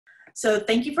So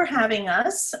thank you for having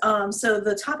us. So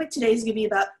the topic today is going to be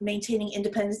about maintaining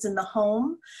independence in the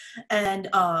home. And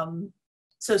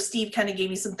so Steve kind of gave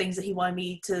me some things that he wanted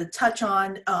me to touch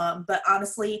on. But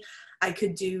honestly, I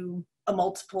could do a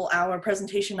multiple hour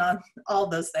presentation on all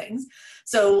those things.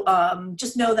 So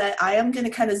just know that I am going to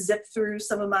kind of zip through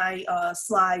some of my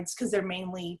slides because they're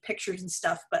mainly pictures and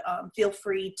stuff, but feel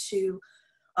free to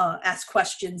ask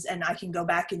questions and I can go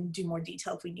back and do more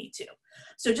detail if we need to.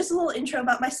 So just a little intro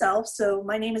about myself. So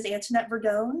my name is Antoinette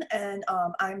Verdone and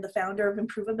I'm the founder of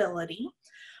Improvability.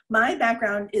 My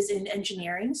background is in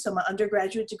engineering. So my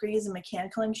undergraduate degree is in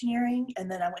mechanical engineering, and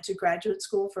then I went to graduate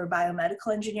school for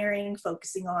biomedical engineering,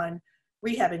 focusing on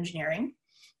rehab engineering.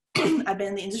 I've been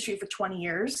in the industry for 20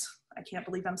 years. I can't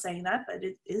believe I'm saying that, but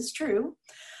it is true.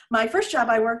 My first job,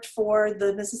 I worked for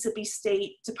the Mississippi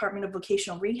State Department of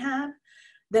Vocational Rehab.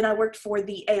 Then I worked for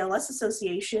the ALS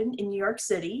Association in New York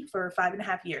City for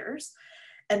 5.5 years.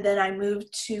 And then I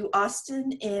moved to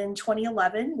Austin in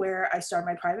 2011, where I started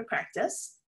my private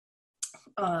practice.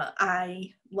 I'm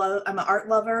an art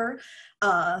lover,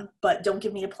 but don't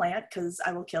give me a plant because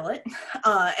I will kill it.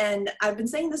 And I've been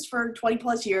saying this for 20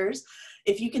 plus years.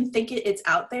 If you can think it, it's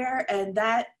out there, and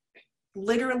that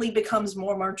literally becomes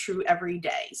more and more true every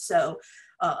day. So,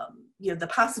 the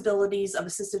possibilities of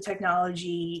assistive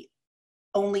technology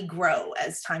only grow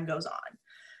as time goes on.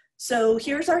 So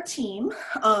here's our team,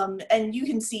 and you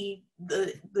can see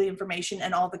the information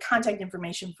and all the contact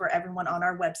information for everyone on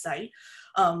our website.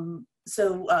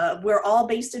 We're all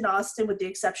based in Austin with the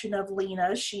exception of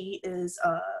Lena. She is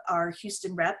our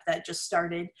Houston rep that just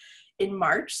started in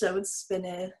March. So it's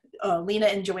been Lena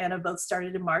and Joanna both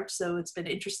started in March. So it's been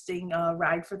an interesting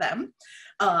ride for them.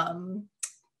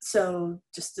 So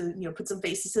just to put some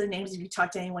faces to the names, if you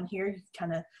talk to anyone here, you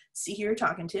kind of see who you're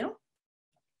talking to.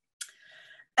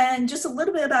 And just a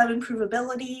little bit about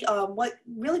Improvability. What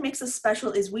really makes us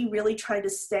special is we really try to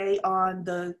stay on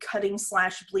the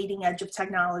cutting/bleeding edge of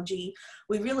technology.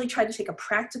 We really try to take a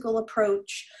practical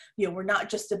approach. We're not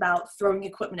just about throwing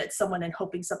equipment at someone and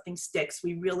hoping something sticks.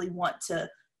 We really want to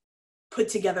put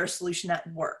together a solution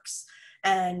that works.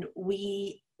 And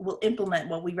we will implement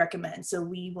what we recommend. So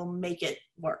we will make it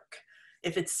work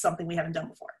if it's something we haven't done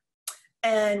before.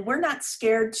 And we're not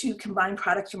scared to combine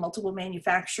products from multiple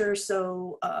manufacturers.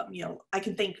 So, I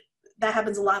can think that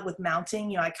happens a lot with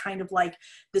mounting. I kind of like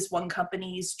this one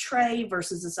company's tray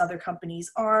versus this other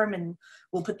company's arm, and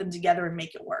we'll put them together and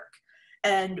make it work.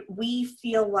 And we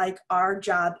feel like our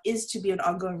job is to be an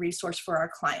ongoing resource for our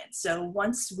clients. So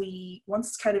once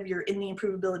kind of you're in the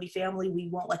Improvability family, we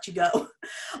won't let you go.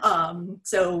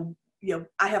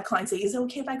 I have clients say, is it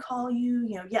okay if I call you?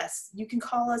 Yes, you can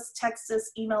call us, text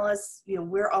us, email us.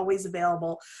 We're always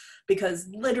available because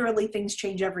literally things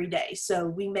change every day. So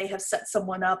we may have set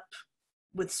someone up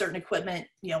with certain equipment,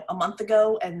 a month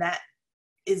ago, and that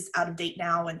is out of date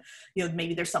now. And,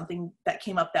 maybe there's something that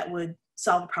came up that would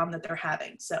solve a problem that they're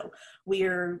having. So we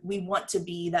want to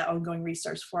be that ongoing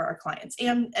resource for our clients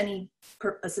and any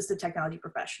assistive technology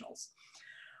professionals.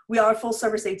 We are a full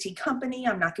service AT company.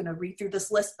 I'm not going to read through this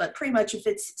list, but pretty much if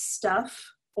it's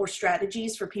stuff or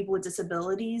strategies for people with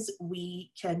disabilities,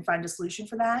 we can find a solution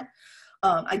for that.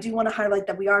 I do want to highlight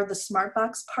that we are the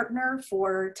SmartBox partner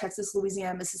for Texas,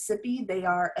 Louisiana, Mississippi. They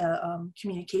are a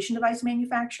communication device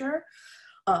manufacturer.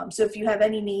 So if you have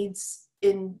any needs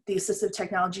in the assistive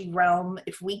technology realm,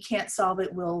 if we can't solve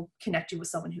it, we'll connect you with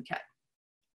someone who can.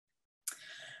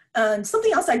 And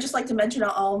something else I'd just like to mention on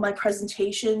all my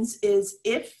presentations is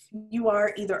if you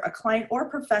are either a client or a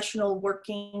professional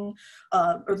working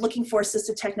or looking for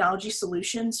assistive technology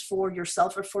solutions for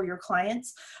yourself or for your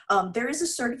clients, there is a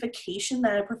certification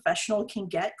that a professional can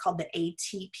get called the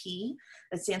ATP.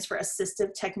 That stands for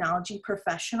Assistive Technology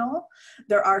Professional.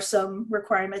 There are some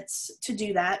requirements to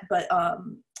do that, but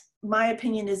my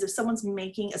opinion is if someone's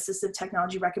making assistive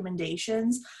technology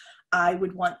recommendations, I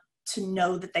would want to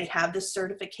know that they have this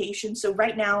certification. So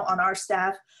right now on our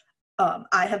staff,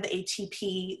 I have the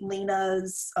ATP.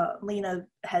 Lena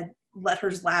had let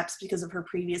hers lapse because of her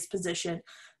previous position,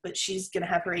 but she's going to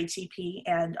have her ATP,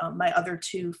 and my other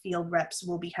two field reps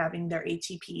will be having their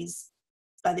ATPs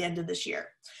by the end of this year.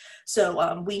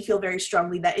 So we feel very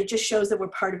strongly that it just shows that we're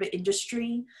part of an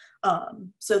industry.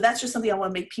 So that's just something I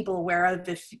want to make people aware of.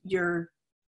 If you're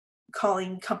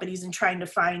calling companies and trying to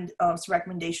find some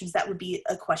recommendations, that would be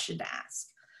a question to ask.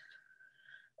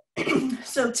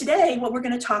 So today, what we're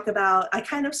going to talk about, I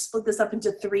kind of split this up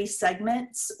into 3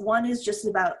 segments. One is just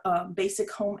about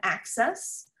basic home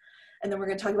access. And then we're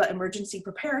going to talk about emergency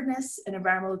preparedness and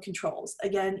environmental controls.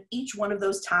 Again, each one of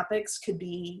those topics could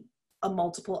be a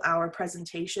multiple hour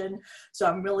presentation. So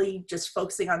I'm really just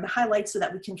focusing on the highlights so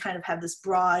that we can kind of have this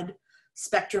broad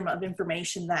spectrum of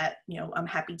information that, I'm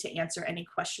happy to answer any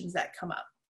questions that come up.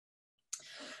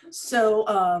 So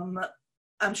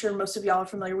I'm sure most of y'all are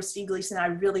familiar with Stieg Gleason. I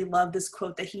really love this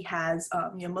quote that he has.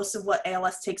 Most of what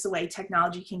ALS takes away,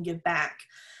 technology can give back.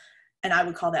 And I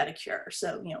would call that a cure.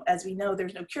 So, as we know,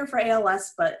 there's no cure for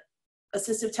ALS, but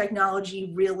assistive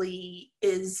technology really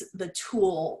is the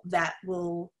tool that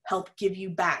will help give you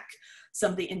back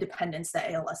some of the independence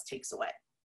that ALS takes away.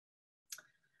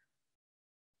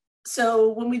 So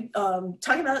when we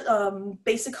talk about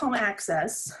basic home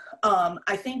access,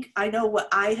 I know what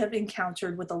I have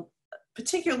encountered with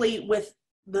particularly with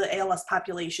the ALS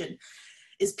population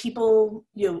is people,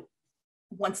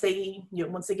 once they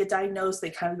get diagnosed, they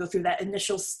kind of go through that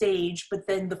initial stage, but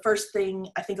then the first thing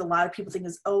I think a lot of people think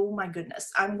is, oh my goodness,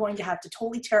 I'm going to have to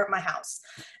totally tear up my house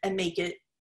and make it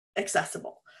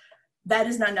accessible. That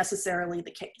is not necessarily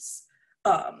the case.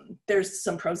 There's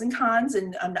some pros and cons,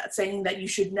 and I'm not saying that you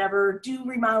should never do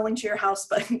remodeling to your house,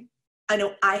 but I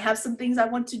know I have some things I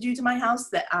want to do to my house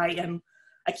that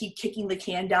I keep kicking the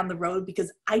can down the road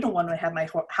because I don't want to have my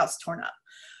house torn up.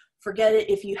 Forget it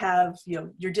if you have,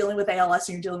 you're dealing with ALS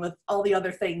and you're dealing with all the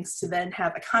other things, to then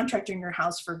have a contractor in your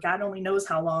house for God only knows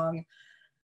how long.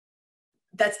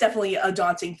 That's definitely a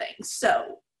daunting thing.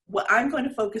 So what I'm going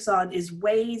to focus on is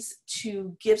ways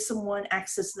to give someone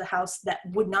access to the house that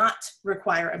would not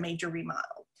require a major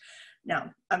remodel.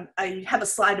 Now, I have a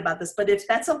slide about this, but if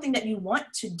that's something that you want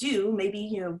to do,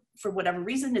 maybe, for whatever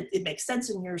reason, it makes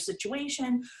sense in your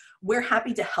situation, we're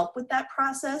happy to help with that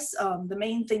process. The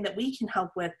main thing that we can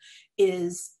help with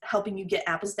is helping you get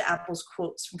apples to apples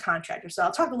quotes from contractors. So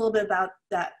I'll talk a little bit about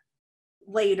that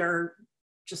later,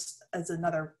 just as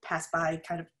another pass by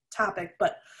kind of topic.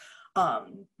 But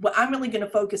what I'm really going to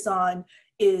focus on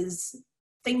is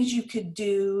things you could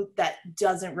do that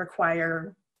doesn't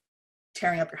require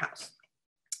tearing up your house.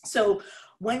 So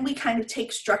when we kind of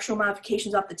take structural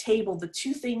modifications off the table, the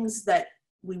two things that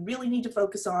we really need to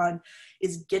focus on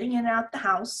is getting in and out the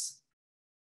house,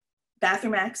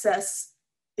 bathroom access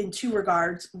in two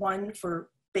regards, one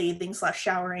for bathing /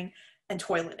 showering, and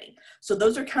toileting. So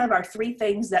those are kind of our three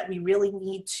things that we really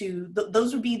need to,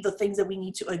 those would be the things that we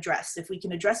need to address. If we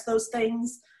can address those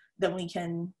things, then we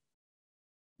can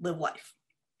live life.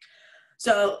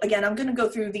 So again, I'm going to go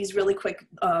through these really quick.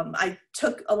 I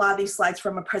took a lot of these slides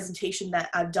from a presentation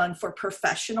that I've done for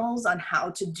professionals on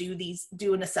how to do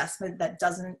an assessment that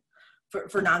doesn't,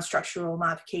 for non-structural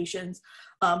modifications.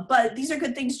 But these are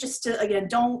good things just to, again,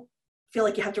 don't feel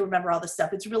like you have to remember all this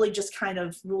stuff. It's really just kind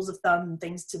of rules of thumb and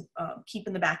things to keep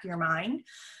in the back of your mind.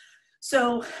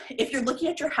 So if you're looking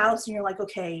at your house and you're like,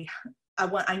 okay,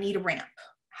 I need a ramp.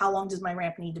 How long does my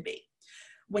ramp need to be?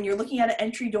 When you're looking at an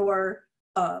entry door,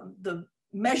 the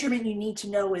measurement you need to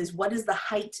know is what is the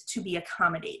height to be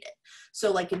accommodated.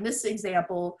 So like in this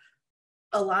example,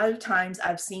 a lot of times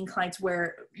I've seen clients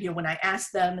where, when I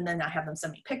ask them and then I have them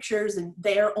send me pictures and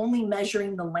they're only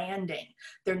measuring the landing.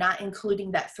 They're not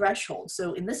including that threshold.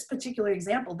 So in this particular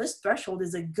example, this threshold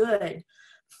is a good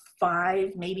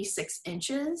 5, maybe 6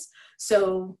 inches.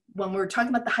 So when we're talking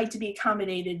about the height to be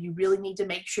accommodated, you really need to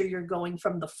make sure you're going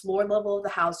from the floor level of the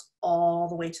house all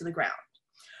the way to the ground.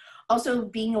 Also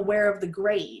being aware of the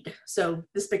grade. So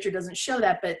this picture doesn't show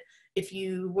that, but if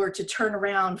you were to turn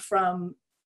around from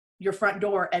your front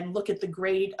door and look at the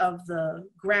grade of the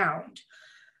ground,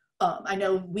 I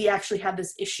know we actually have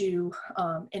this issue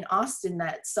in Austin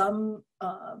that some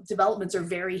developments are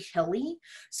very hilly.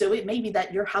 So it may be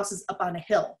that your house is up on a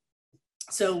hill.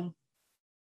 So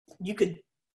you could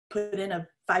put in a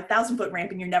 5,000 foot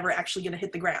ramp and you're never actually going to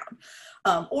hit the ground.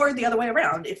 Or the other way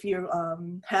around, if you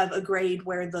have a grade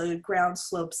where the ground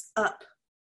slopes up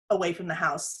away from the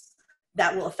house,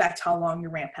 that will affect how long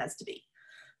your ramp has to be.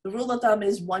 The rule of thumb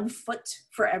is 1 foot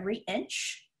for every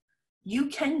inch. You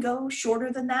can go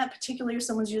shorter than that, particularly if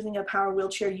someone's using a power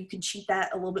wheelchair. You can cheat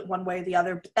that a little bit one way or the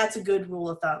other, but that's a good rule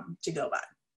of thumb to go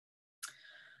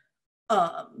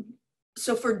by.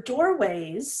 So for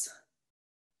doorways,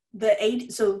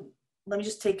 so let me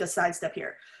just take a sidestep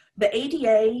here. The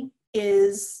ADA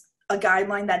is a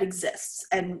guideline that exists,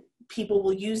 and people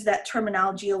will use that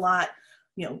terminology a lot.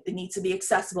 It needs to be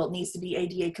accessible. It needs to be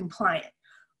ADA compliant.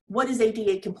 What is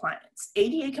ADA compliance?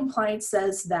 ADA compliance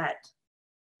says that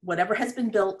whatever has been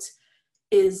built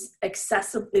is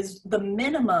accessible, is the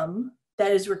minimum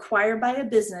that is required by a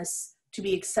business to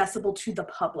be accessible to the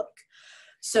public.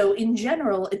 So in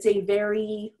general, it's a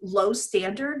very low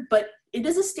standard, but it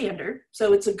is a standard,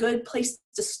 so it's a good place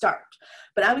to start.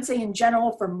 But I would say in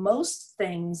general, for most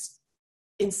things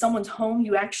in someone's home,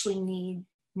 you actually need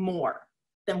more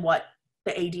than what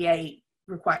the ADA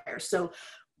requires. So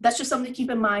that's just something to keep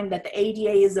in mind, that the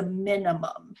ADA is a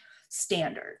minimum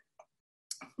standard.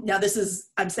 Now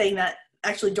I'm saying that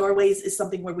actually doorways is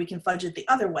something where we can fudge it the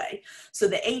other way. So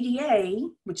the ADA,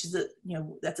 which is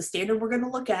that's a standard we're going to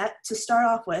look at to start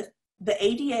off with, the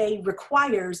ADA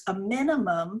requires a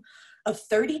minimum of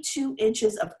 32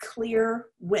 inches of clear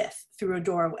width through a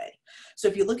doorway. So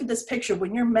if you look at this picture,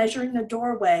 when you're measuring the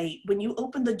doorway, when you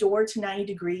open the door to 90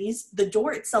 degrees, the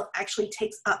door itself actually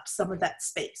takes up some of that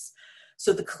space.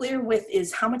 So the clear width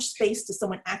is how much space does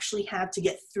someone actually have to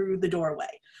get through the doorway.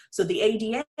 So the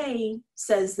ADA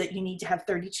says that you need to have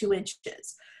 32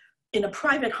 inches. In a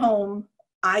private home,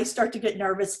 I start to get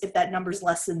nervous if that number is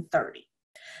less than 30.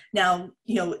 Now,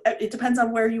 it depends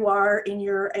on where you are in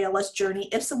your ALS journey.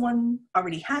 If someone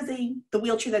already has the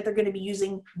wheelchair that they're going to be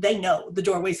using, they know the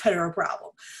doorways are a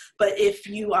problem. But if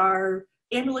you are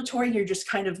ambulatory, you're just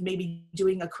kind of maybe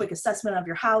doing a quick assessment of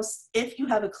your house. If you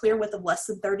have a clear width of less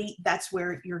than 30, that's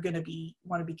where you're going to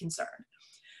want to be concerned.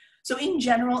 So in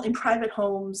general, in private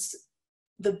homes,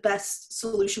 the best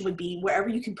solution would be wherever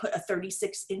you can put a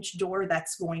 36-inch door,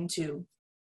 that's going to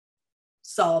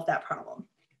solve that problem.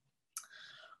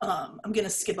 I'm going to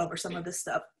skip over some of this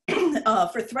stuff.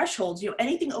 For thresholds,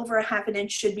 anything over a half an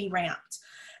inch should be ramped.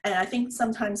 And I think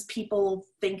sometimes people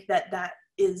think that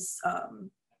is,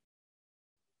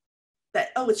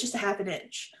 it's just a half an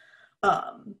inch.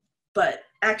 But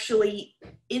actually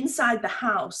inside the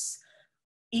house,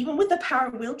 even with the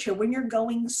power wheelchair, when you're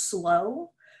going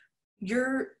slow,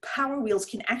 your power wheels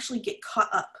can actually get caught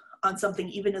up on something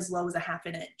even as low as a half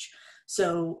an inch.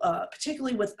 So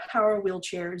particularly with power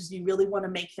wheelchairs, you really want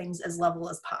to make things as level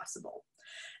as possible.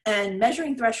 And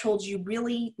measuring thresholds, you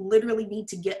really literally need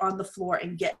to get on the floor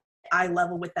and get eye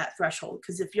level with that threshold.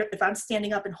 Because if I'm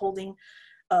standing up and holding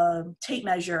a tape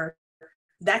measure,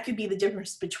 that could be the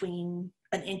difference between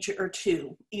an inch or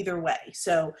two either way.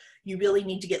 So you really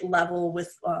need to get level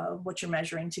with what you're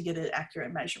measuring to get an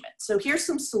accurate measurement. So here's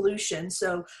some solutions.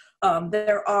 So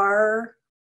there are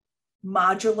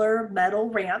modular metal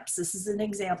ramps. This is an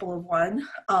example of one.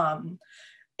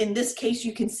 In this case,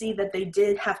 you can see that they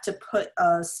did have to put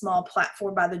a small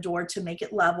platform by the door to make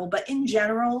it level, but in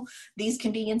general, these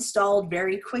can be installed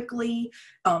very quickly.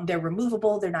 They're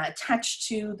removable, they're not attached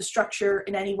to the structure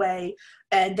in any way,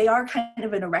 and they are kind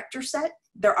of an erector set.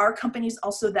 There are companies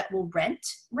also that will rent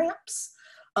ramps.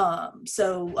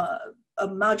 So a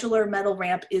modular metal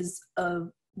ramp is a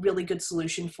really good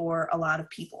solution for a lot of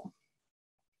people.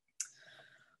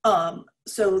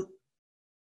 So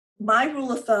my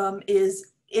rule of thumb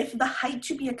is if the height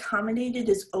to be accommodated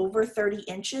is over 30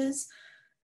 inches,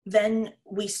 then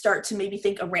we start to maybe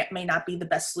think a ramp may not be the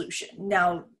best solution.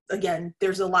 Now, again,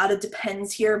 there's a lot of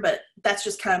depends here, but that's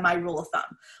just kind of my rule of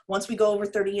thumb. Once we go over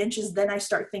 30 inches, then I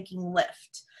start thinking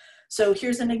lift. So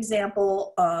here's an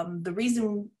example. The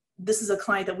reason this is a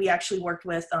client that we actually worked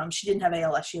with, she didn't have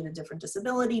ALS, she had a different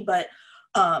disability, but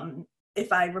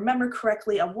if I remember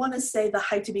correctly, I want to say the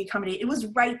height to be accommodated,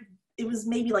 it was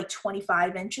maybe like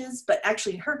 25 inches, but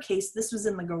actually in her case, this was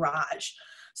in the garage.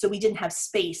 So we didn't have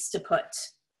space to put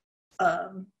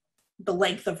the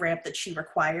length of ramp that she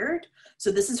required.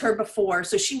 So this is her before.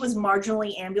 So she was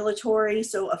marginally ambulatory.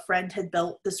 So a friend had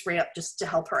built this ramp just to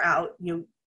help her out.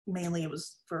 Mainly it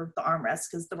was for the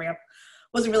armrest because the ramp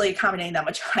wasn't really accommodating that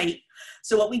much height.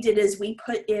 So what we did is we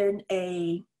put in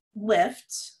a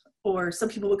lift, or some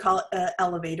people would call it an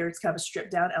elevator. It's kind of a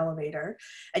stripped down elevator.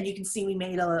 And you can see we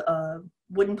made a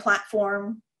wooden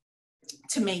platform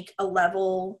to make a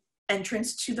level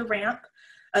entrance to the ramp,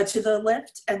 to the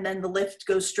lift, and then the lift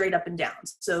goes straight up and down.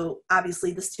 So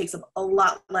obviously this takes up a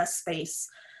lot less space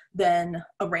than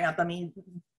a ramp. I mean,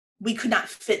 we could not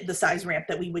fit the size ramp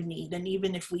that we would need. And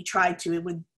even if we tried to, it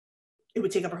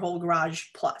would take up our whole garage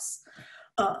plus.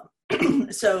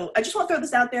 So I just want to throw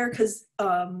this out there because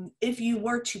if you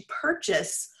were to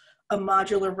purchase a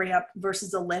modular ramp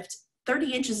versus a lift,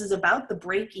 30 inches is about the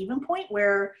break-even point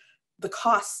where the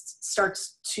cost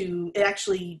starts to, it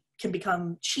actually can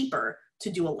become cheaper to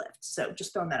do a lift. So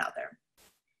just throwing that out there.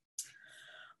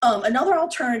 Another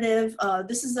alternative,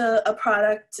 this is a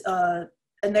product,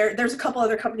 and there's a couple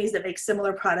other companies that make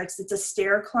similar products. It's a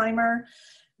stair climber.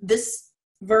 This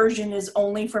version is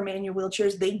only for manual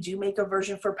wheelchairs. They do make a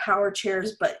version for power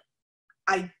chairs, but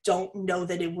I don't know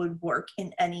that it would work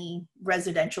in any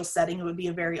residential setting. It would be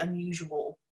a very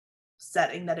unusual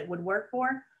setting that it would work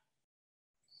for.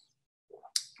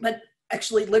 But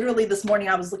actually, literally this morning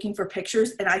I was looking for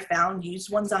pictures and I found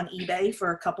used ones on eBay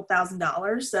for a couple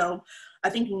 $1,000s. So I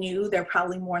think new, they're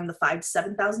probably more in the $5,000 to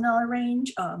 $7,000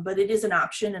 range, but it is an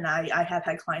option, and I have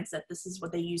had clients that this is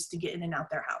what they use to get in and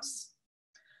out their house.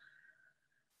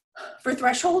 For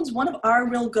thresholds, one of our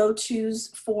real go-tos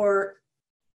for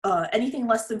anything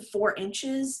less than 4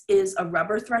 inches is a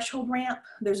rubber threshold ramp.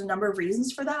 There's a number of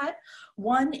reasons for that.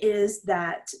 One is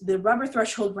that the rubber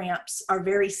threshold ramps are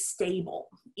very stable,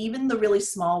 even the really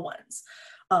small ones.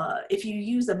 If you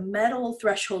use a metal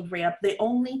threshold ramp, they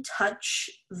only touch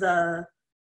the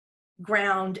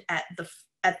ground at the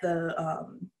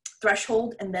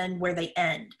threshold and then where they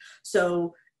end.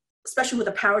 So especially with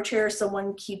a power chair,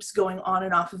 someone keeps going on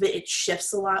and off of it. It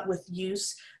shifts a lot with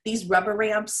use. These rubber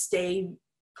ramps stay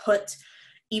put.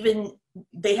 Even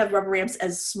they have rubber ramps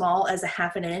as small as a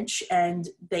 1/2 inch and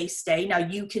they stay. Now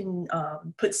you can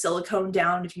put silicone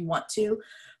down if you want to,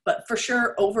 but for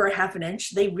sure over a 1/2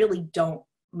 inch, they really don't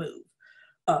move.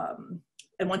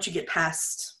 And once you get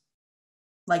past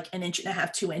like 1.5 inches,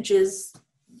 2 inches,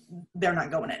 they're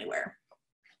not going anywhere.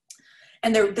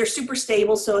 And they're super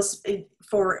stable, so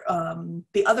for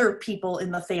the other people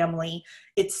in the family,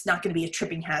 it's not going to be a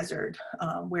tripping hazard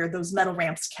where those metal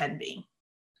ramps can be.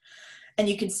 And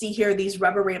you can see here these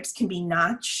rubber ramps can be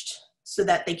notched so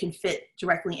that they can fit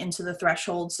directly into the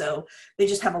threshold. So they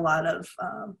just have a lot of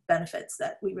benefits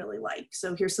that we really like.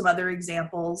 So here's some other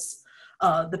examples.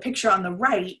 The picture on the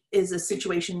right is a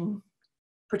situation.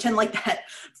 Pretend like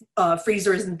that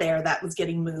freezer isn't there, that was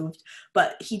getting moved,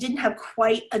 but he didn't have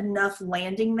quite enough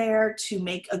landing there to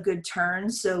make a good turn.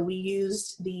 So we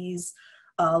used these,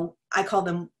 I call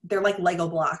them, they're like Lego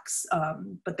blocks,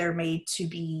 but they're made to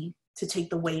take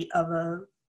the weight of a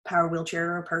power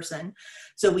wheelchair or a person.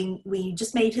 So we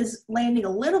just made his landing a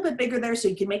little bit bigger there so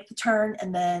he could make the turn,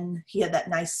 and then he had that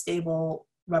nice stable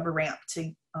rubber ramp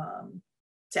to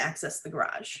access the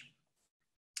garage.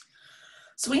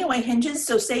 Swing away hinges.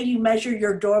 So say you measure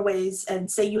your doorways and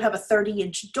say you have a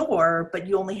 30-inch door, but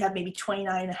you only have maybe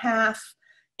 29.5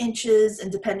 inches.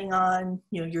 And depending on,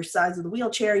 your size of the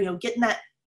wheelchair, getting that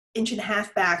 1.5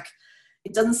 inches back,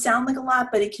 it doesn't sound like a lot,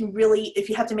 but it can really, if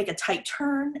you have to make a tight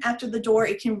turn after the door,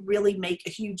 it can really make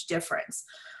a huge difference.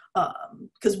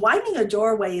 Because widening a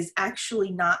doorway is actually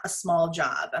not a small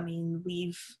job. I mean,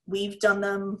 we've done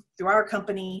them through our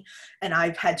company, and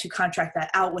I've had to contract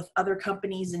that out with other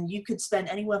companies, and you could spend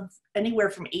anywhere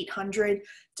from $800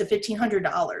 to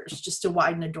 $1,500 just to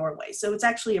widen a doorway. So it's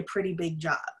actually a pretty big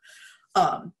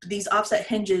job. These offset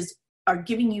hinges are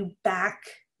giving you back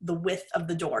the width of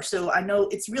the door. So I know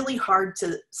it's really hard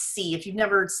to see if you've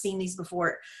never seen these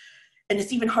before. And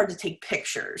it's even hard to take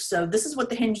pictures. So this is what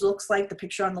the hinge looks like, the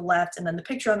picture on the left, and then the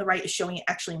picture on the right is showing it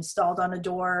actually installed on a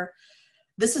door.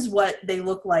 This is what they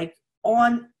look like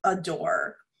on a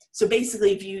door. So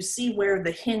basically, if you see where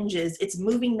the hinge is, it's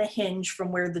moving the hinge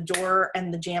from where the door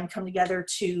and the jamb come together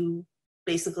to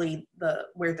basically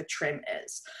where the trim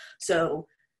is. So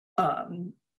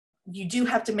you do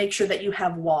have to make sure that you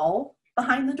have wall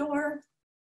behind the door,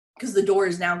 because the door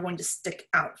is now going to stick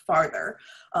out farther.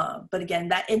 But again,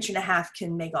 that 1.5 inches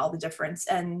can make all the difference.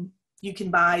 And you can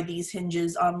buy these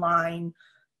hinges online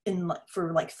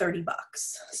for like $30.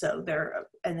 So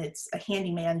and it's a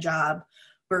handyman job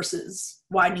versus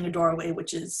widening a doorway,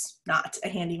 which is not a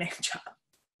handyman job.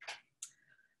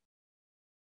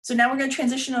 So now we're going to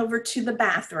transition over to the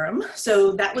bathroom.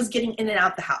 So that was getting in and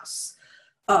out the house.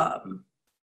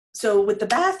 So with the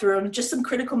bathroom, just some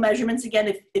critical measurements.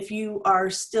 Again, if you are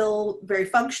still very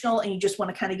functional and you just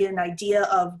want to kind of get an idea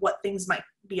of what things might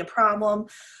be a problem,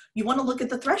 you want to look at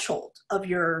the threshold of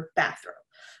your bathroom.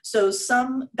 So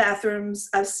some bathrooms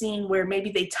I've seen where maybe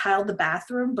they tiled the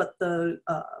bathroom, but the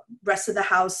rest of the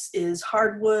house is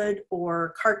hardwood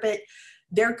or carpet.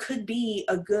 There could be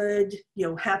a good,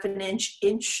 1/2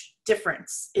 inch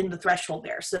difference in the threshold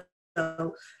there. So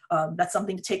that's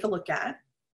something to take a look at.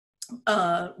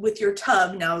 With your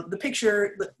tub, now the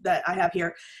picture that I have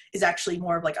here is actually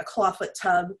more of like a clawfoot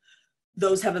tub.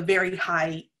 Those have a very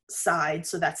high side,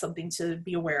 so that's something to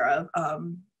be aware of.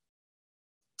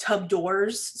 Tub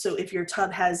doors, so if your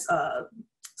tub has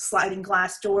sliding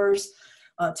glass doors,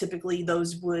 typically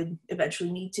those would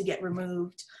eventually need to get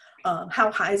removed.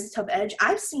 How high is the tub edge?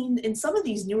 I've seen in some of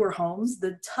these newer homes,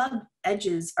 the tub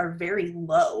edges are very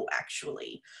low,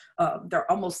 actually. They're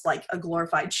almost like a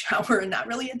glorified shower and not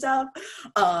really a tub.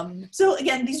 So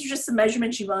again, these are just some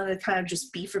measurements you want to kind of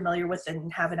just be familiar with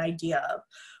and have an idea of.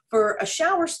 For a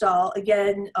shower stall,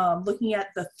 again, looking at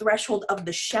the threshold of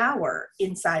the shower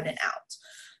inside and out.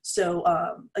 So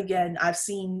again, I've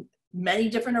seen many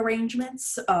different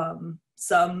arrangements,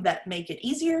 some that make it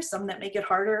easier, some that make it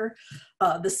harder.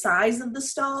 The size of the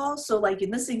stall, so like in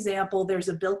this example, there's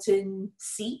a built-in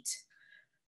seat.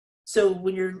 So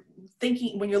when you're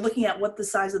looking at what the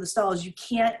size of the stall is, you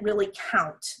can't really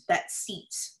count that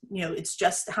seat. It's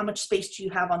just how much space do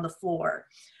you have on the floor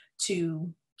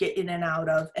to get in and out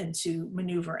of and to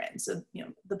maneuver in. So, you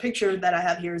know, the picture that I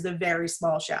have here is a very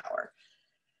small shower.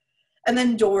 And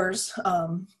then doors,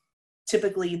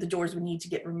 typically the doors would need to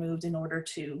get removed in order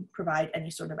to provide any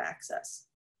sort of access.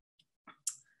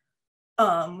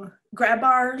 Grab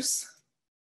bars,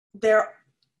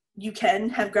 you can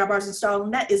have grab bars installed,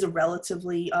 and that is a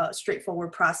relatively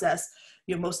straightforward process.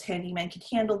 You know, most handymen can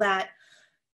handle that.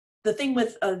 The thing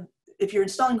with if you're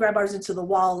installing grab bars into the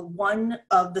wall, one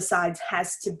of the sides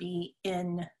has to be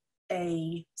in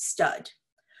a stud.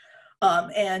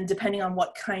 And depending on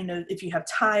what kind of, if you have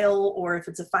tile or if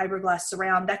it's a fiberglass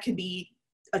surround, that could be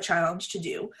a challenge to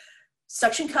do.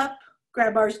 Suction cup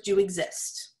grab bars do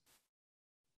exist.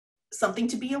 Something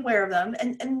to be aware of them,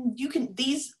 and you can,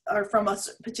 these are from a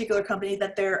particular company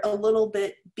that they're a little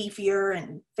bit beefier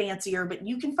and fancier, but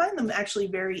you can find them actually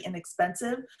very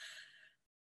inexpensive.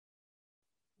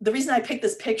 The reason I picked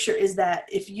this picture is that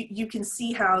if you can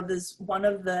see how this, one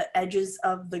of the edges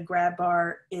of the grab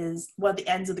bar is, one of the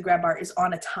ends of the grab bar is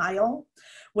on a tile.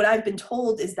 What I've been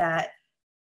told is that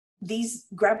these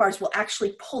grab bars will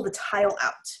actually pull the tile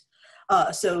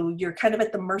out. So you're kind of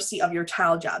at the mercy of your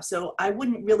tile job. So I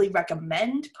wouldn't really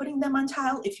recommend putting them on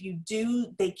tile. If you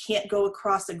do, they can't go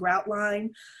across a grout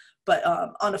line, but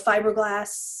on a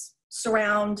fiberglass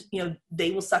surround, you know,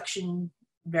 they will suction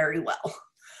very well.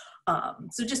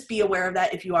 So just be aware of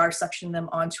that if you are suctioning them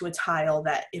onto a tile,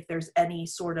 that if there's any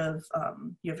sort of,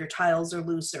 you know, if your tiles are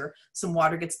loose or some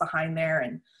water gets behind there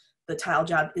and the tile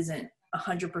job isn't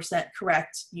 100%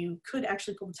 correct, you could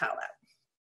actually pull the tile out.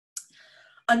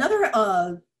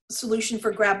 Another solution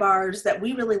for grab bars that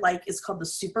we really like is called the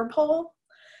Super Pole,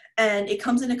 and it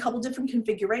comes in a couple different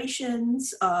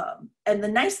configurations. And the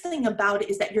nice thing about it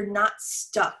is that you're not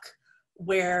stuck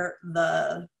where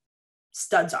the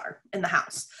studs are in the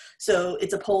house. So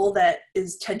it's a pole that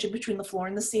is tensioned between the floor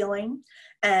and the ceiling,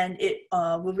 and it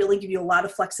will really give you a lot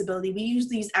of flexibility. We use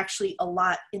these actually a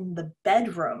lot in the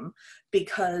bedroom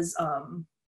because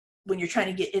when you're trying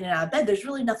to get in and out of bed, there's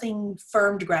really nothing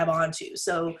firm to grab onto.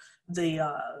 So the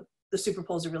Super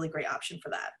Pole is a really great option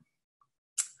for that.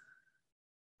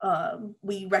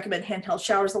 We recommend handheld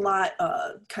showers a lot.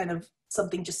 Kind of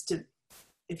something just to,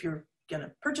 if you're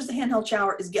gonna purchase a handheld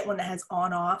shower, is get one that has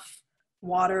on-off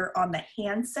water on the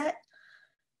handset.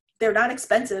 They're not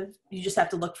expensive. You just have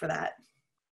to look for that.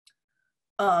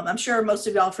 I'm sure most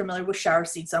of y'all are familiar with shower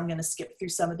seats, so I'm gonna skip through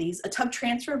some of these. A tub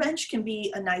transfer bench can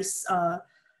be a nice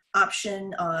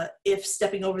option if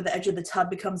stepping over the edge of the tub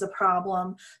becomes a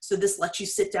problem. So this lets you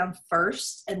sit down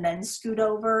first and then scoot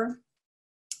over.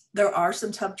 There are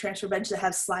some tub transfer benches that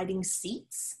have sliding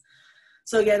seats.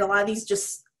 So again, a lot of these,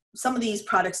 just some of these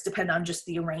products depend on just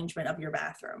the arrangement of your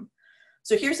bathroom.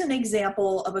 So here's an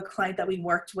example of a client that we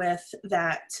worked with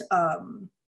that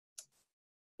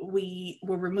we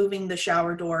were removing the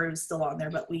shower door. It was still on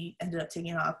there, but we ended up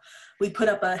taking it off. We put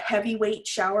up a heavyweight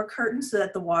shower curtain so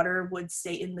that the water would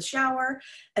stay in the shower.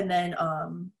 And then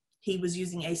he was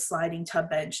using a sliding tub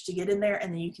bench to get in there.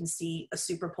 And then you can see a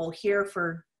Super Pole here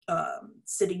for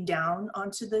sitting down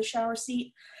onto the shower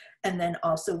seat. And then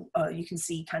also you can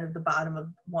see kind of the bottom of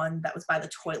one that was by the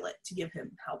toilet to give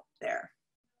him help there.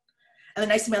 And the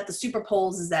nice thing about the Super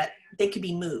Poles is that they could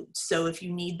be moved. So if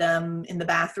you need them in the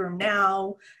bathroom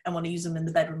now and want to use them in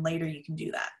the bedroom later, you can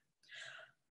do that.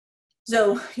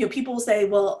 So, you know, people will say,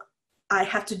 well, I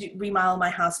have to remodel my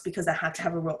house because I have to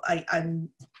have a roll.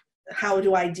 How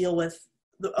do I deal with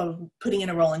putting in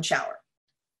a roll-in shower?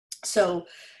 So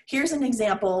here's an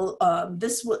example.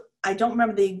 I don't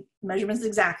remember the measurements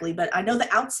exactly, but I know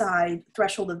the outside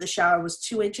threshold of the shower was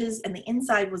 2 inches and the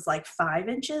inside was like 5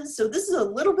 inches. So this is a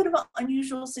little bit of an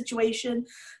unusual situation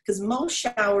because most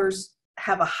showers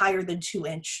have a higher than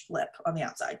 2-inch lip on the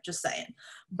outside, just saying.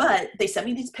 But they sent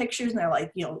me these pictures and they're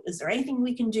like, you know, is there anything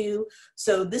we can do?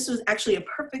 So this was actually a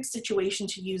perfect situation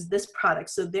to use this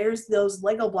product. So there's those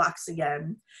Lego blocks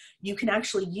again. You can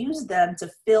actually use them to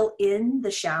fill in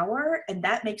the shower, and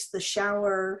that makes the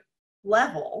shower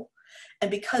level.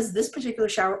 And because this particular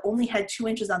shower only had 2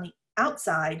 inches on the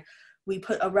outside, we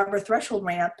put a rubber threshold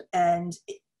ramp and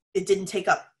it didn't take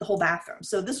up the whole bathroom.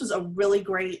 So this was a really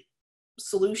great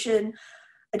solution.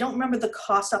 I don't remember the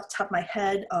cost off the top of my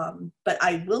head, but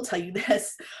I will tell you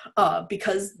this,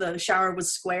 because the shower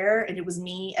was square and it was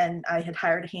me and I had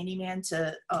hired a handyman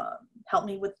to help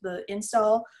me with the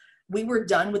install, we were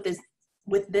done with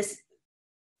this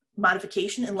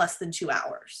modification in less than 2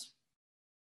 hours.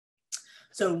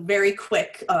 So very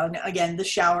quick. Again, the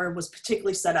shower was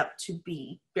particularly set up to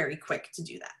be very quick to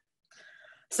do that.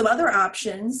 Some other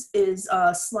options is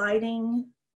sliding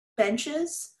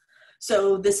benches.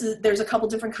 So there's a couple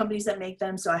different companies that make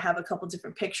them. So I have a couple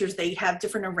different pictures. They have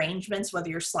different arrangements, whether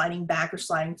you're sliding back or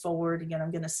sliding forward. Again, I'm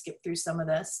going to skip through some of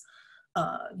this.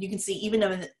 You can see even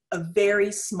in a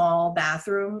very small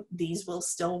bathroom, these will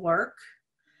still work.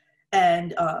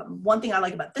 And one thing I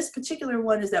like about this particular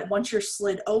one is that once you're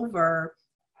slid over,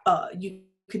 you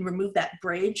can remove that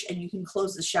bridge and you can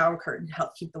close the shower curtain to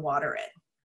help keep the water in.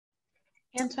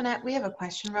 Antoinette, we have a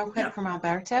question real quick from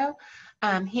Alberto.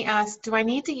 He asked, do I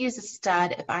need to use a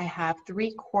stud if I have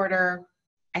 3/4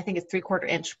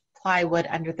 inch plywood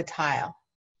under the tile?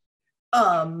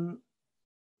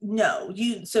 No,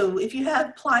 so if you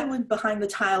have plywood behind the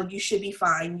tile, you should be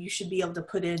fine. You should be able to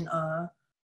put in a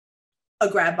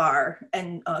grab bar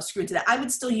and screw into that. I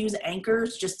would still use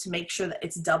anchors just to make sure that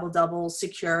it's double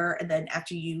secure. And then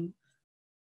after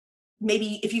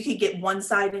maybe if you could get one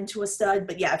side into a stud,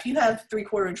 but yeah, if you have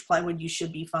 3/4 inch plywood, you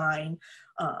should be fine.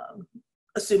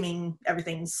 Assuming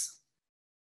everything's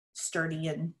sturdy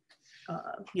and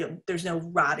there's no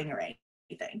rotting or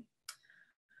anything.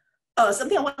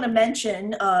 Something I want to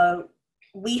mention,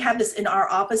 we have this in our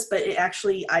office, but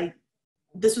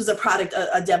this was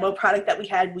a demo product that we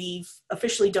had. We've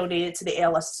officially donated to the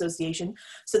ALS Association.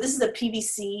 So this is a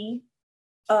PVC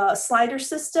slider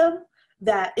system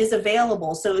that is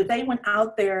available. So if anyone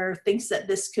out there thinks that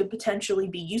this could potentially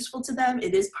be useful to them,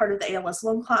 it is part of the ALS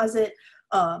Loan Closet.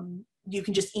 You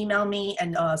can just email me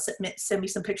and send me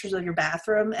some pictures of your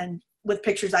bathroom, and with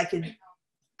pictures I could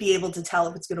be able to tell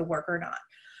if it's going to work or not.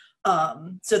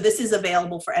 So this is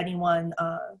available for anyone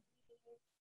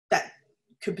that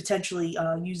could potentially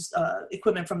use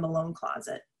equipment from the Loan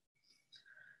Closet.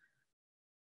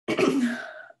 When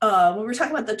we're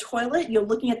talking about the toilet, you're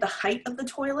looking at the height of the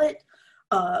toilet.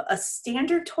 A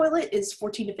standard toilet is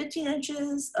 14 to 15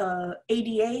 inches.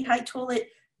 ADA height toilet,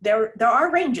 there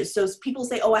are ranges. So people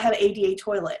say, oh, I have an ADA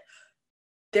toilet.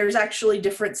 There's actually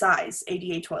different size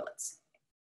ADA toilets.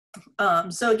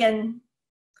 So again,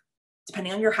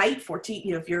 depending on your height,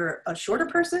 14, if you're a shorter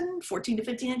person, 14 to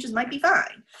 15 inches might be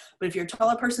fine. But if you're a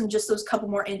taller person, just those couple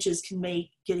more inches can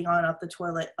make getting on up the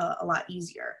toilet a lot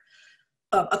easier.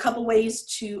 A couple ways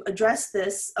to address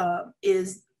this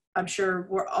is, I'm sure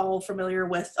we're all familiar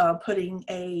with putting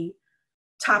a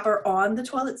topper on the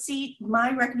toilet seat.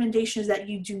 My recommendation is that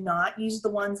you do not use the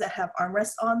ones that have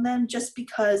armrests on them, just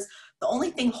because the only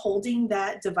thing holding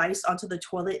that device onto the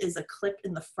toilet is a clip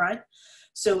in the front.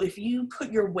 So if you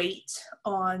put your weight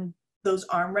on those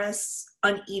armrests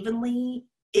unevenly,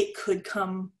 it could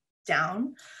come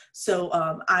down. So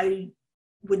I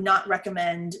would not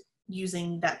recommend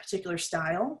using that particular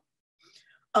style.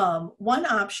 One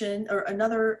option or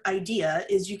another idea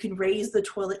is you can raise the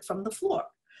toilet from the floor.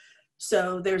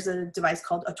 So there's a device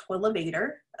called a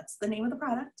Toilevator, that's the name of the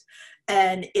product,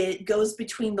 and it goes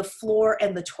between the floor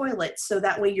and the toilet, so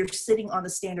that way you're sitting on the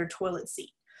standard toilet seat.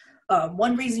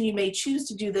 One reason you may choose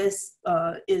to do this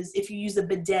is if you use a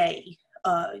bidet,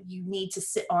 you need to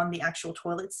sit on the actual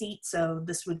toilet seat, so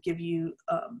this would give you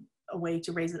a way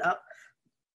to raise it up.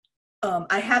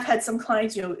 I have had some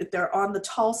clients, if they're on the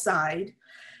tall side,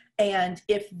 and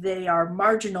if they are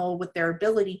marginal with their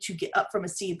ability to get up from a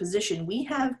seated position, we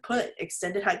have put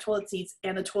extended height toilet seats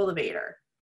and a Toilevator.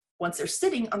 Once they're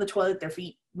sitting on the toilet, their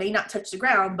feet may not touch the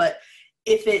ground, but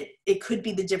if it could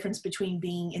be the difference between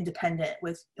being independent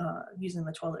with using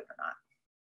the toilet or not.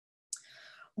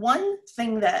 One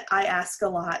thing that I ask a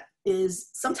lot is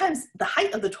sometimes the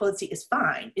height of the toilet seat is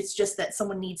fine. It's just that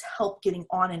someone needs help getting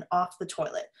on and off the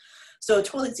toilet. So a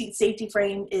toilet seat safety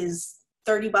frame is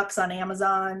 $30 on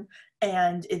Amazon,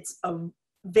 and it's a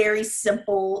very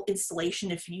simple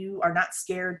installation. If you are not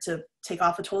scared to take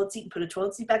off a toilet seat and put a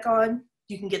toilet seat back on,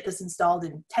 you can get this installed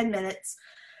in 10 minutes,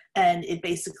 and it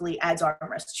basically adds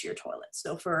armrests to your toilet.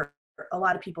 So for a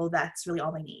lot of people, that's really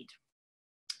all they need.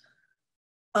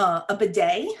 A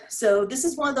bidet. So this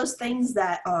is one of those things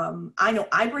that I know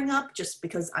I bring up just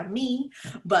because I'm me,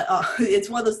 but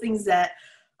it's one of those things that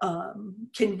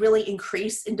can really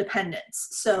increase independence.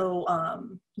 So,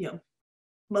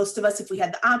 most of us, if we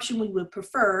had the option, we would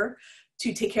prefer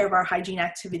to take care of our hygiene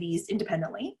activities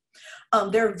independently.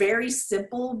 They're very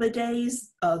simple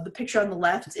bidets. The picture on the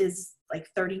left is like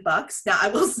 $30. Now, I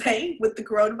will say with the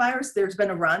coronavirus, there's been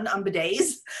a run on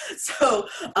bidets. So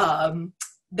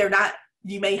they're not,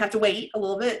 you may have to wait a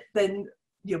little bit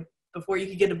before you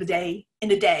can get a bidet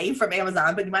in a day from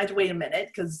Amazon, but you might have to wait a minute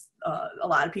because a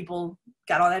lot of people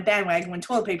got on that bandwagon when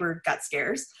toilet paper got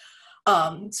scarce.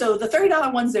 So the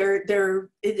 $30 ones, it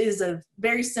is a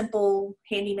very simple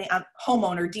handyman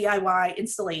homeowner DIY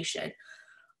installation.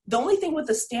 The only thing with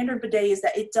the standard bidet is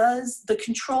that the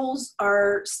controls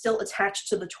are still attached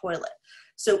to the toilet.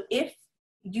 So if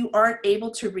you aren't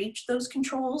able to reach those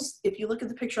controls, if you look at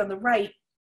the picture on the right,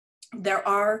 there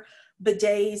are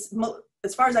bidets,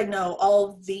 as far as I know, all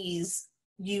of these,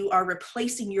 you are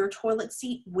replacing your toilet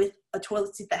seat with a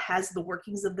toilet seat that has the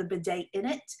workings of the bidet in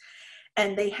it.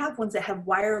 And they have ones that have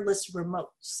wireless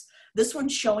remotes. This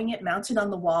one's showing it mounted on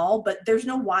the wall, but there's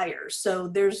no wires.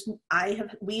 So I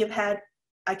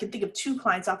can think of 2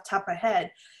 clients off the top of my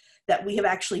head that we have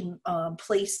actually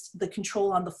placed the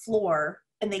control on the floor,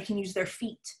 and they can use their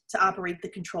feet to operate the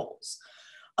controls.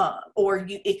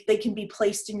 They can be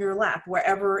placed in your lap,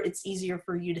 wherever it's easier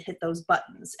for you to hit those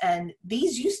buttons. And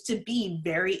these used to be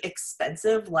very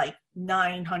expensive, like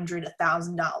 $900,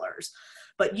 $1,000.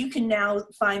 But you can now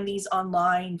find these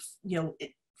online,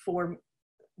 for,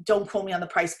 don't quote me on the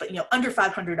price, but under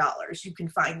 $500, you can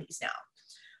find these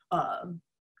now.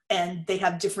 And they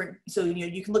have different, so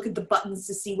you can look at the buttons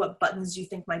to see what buttons you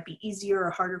think might be easier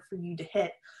or harder for you to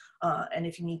hit. And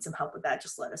if you need some help with that,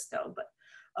 just let us know. But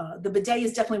the bidet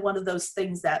is definitely one of those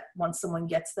things that once someone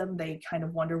gets them, they kind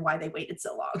of wonder why they waited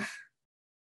so long.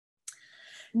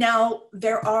 Now,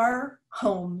 there are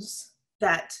homes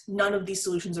that none of these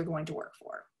solutions are going to work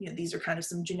for. These are kind of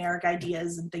some generic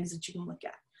ideas and things that you can look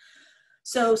at.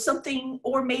 So something,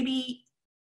 or maybe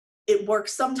it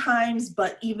works sometimes,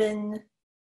 but even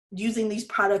using these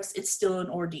products, it's still an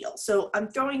ordeal. So I'm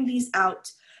throwing these out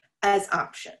as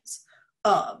options.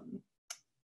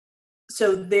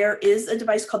 So there is a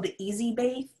device called the Easy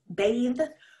Bathe,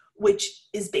 which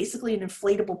is basically an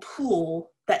inflatable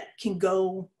pool that can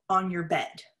go on your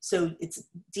bed. So it's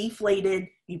deflated,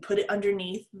 you put it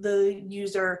underneath the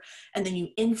user, and then you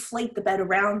inflate the bed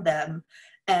around them,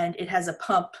 and it has a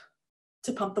pump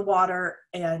to pump the water,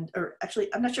 or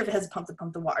actually, I'm not sure if it has a pump to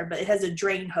pump the water, but it has a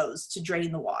drain hose to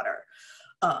drain the water.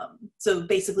 So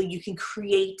basically you can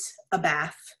create a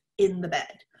bath in the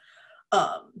bed.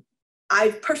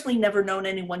 I've personally never known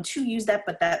anyone to use that,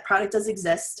 but that product does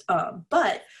exist.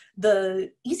 But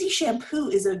the Easy Shampoo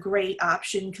is a great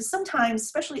option, because sometimes,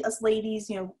 especially us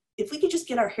ladies, if we could just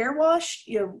get our hair washed,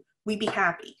 we'd be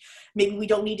happy. Maybe we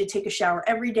don't need to take a shower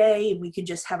every day. We could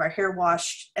just have our hair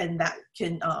washed, and that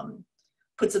can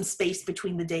put some space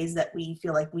between the days that we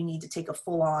feel like we need to take a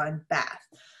full-on bath.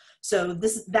 So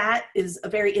that is a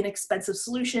very inexpensive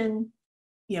solution.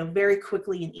 Very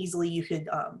quickly and easily you could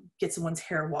get someone's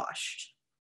hair washed.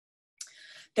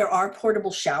 There are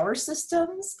portable shower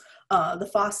systems. The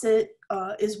faucet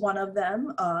is one of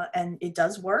them, and it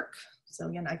does work. So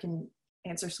again, I can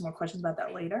answer some more questions about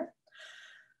that later.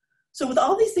 So with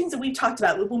all these things that we've talked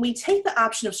about, when we take the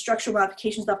option of structural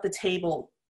modifications off the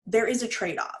table, there is a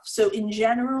trade-off. So in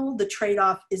general, the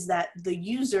trade-off is that the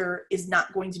user is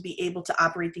not going to be able to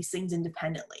operate these things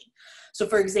independently. So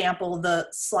for example, the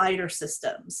slider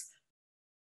systems,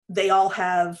 they all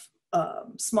have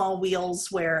small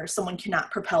wheels where someone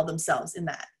cannot propel themselves in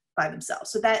that by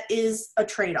themselves. So that is a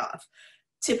trade-off.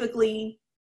 Typically,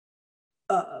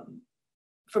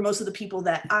 for most of the people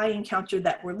that I encountered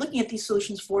that we're looking at these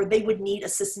solutions for, they would need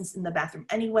assistance in the bathroom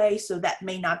anyway, so that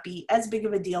may not be as big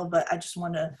of a deal, but I just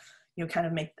want to, kind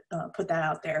of put that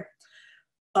out there.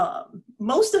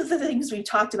 Most of the things we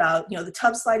talked about, the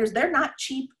tub sliders, they're not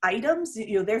cheap items,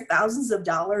 they're thousands of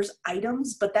dollars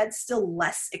items, but that's still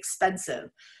less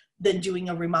expensive than doing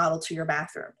a remodel to your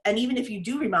bathroom. And even if you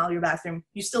do remodel your bathroom,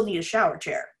 you still need a shower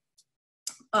chair.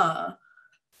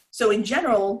 So in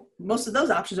general, most of those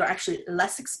options are actually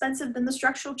less expensive than the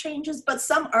structural changes, but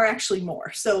some are actually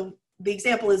more. So the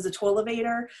example is the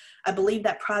Toilevator. I believe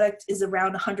that product is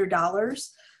around $100.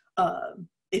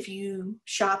 If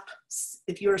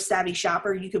you're a savvy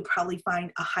shopper, you could probably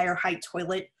find a higher height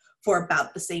toilet for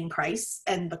about the same price,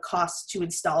 and the cost to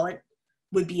install it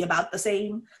would be about the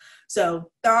same. So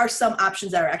there are some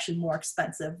options that are actually more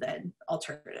expensive than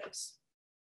alternatives.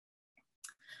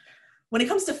 When it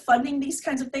comes to funding these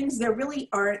kinds of things, there really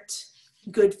aren't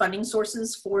good funding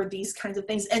sources for these kinds of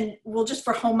things. And well, just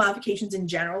for home modifications in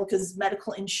general, because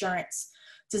medical insurance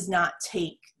does not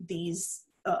take these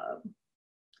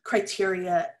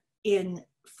criteria in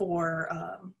for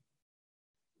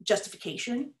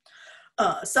justification.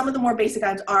 Some of the more basic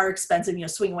items are expensive,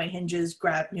 swing away hinges,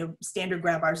 standard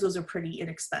grab bars, those are pretty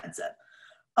inexpensive.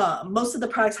 Most of the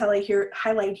products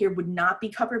highlighted here would not be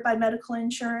covered by medical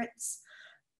insurance,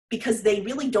 because they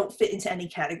really don't fit into any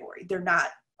category. They're not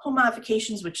home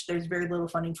modifications, which there's very little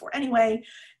funding for anyway,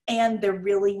 and they're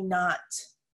really not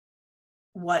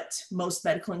what most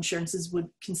medical insurances would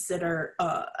consider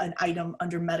an item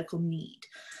under medical need.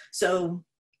 So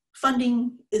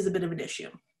funding is a bit of an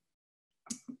issue.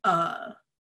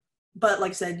 But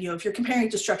like I said, if you're comparing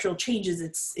it to structural changes,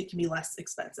 it can be less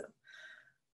expensive.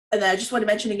 And then I just want to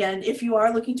mention again, if you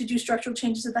are looking to do structural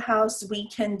changes to the house, we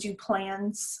can do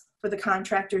plans for the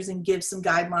contractors and give some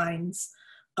guidelines.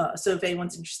 So if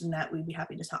anyone's interested in that, we'd be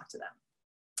happy to talk to them.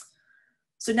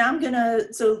 So now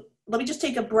so let me just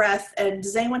take a breath. And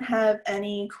does anyone have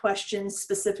any questions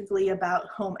specifically about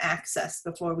home access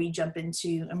before we jump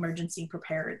into emergency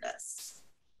preparedness?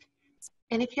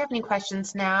 And if you have any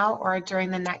questions now or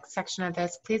during the next section of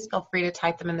this, please feel free to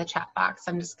type them in the chat box.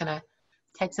 I'm just going to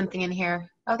type something in here.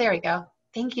 Oh, there we go.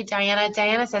 Thank you, Diana.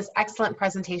 Diana says, excellent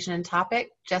presentation and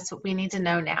topic. Just what we need to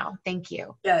know now. Thank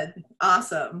you. Good.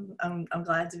 Awesome. I'm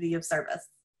glad to be of service.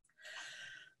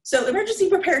 So emergency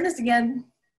preparedness, again,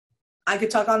 I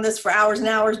could talk on this for hours and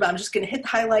hours, but I'm just going to hit the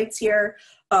highlights here.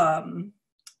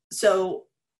 So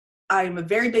I'm a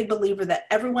very big believer that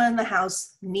everyone in the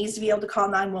house needs to be able to call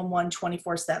 911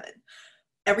 24/7.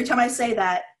 Every time I say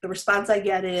that, the response I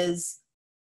get is,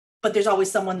 but there's always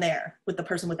someone there with the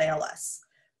person with ALS.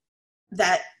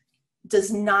 That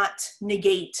does not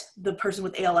negate the person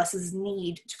with ALS's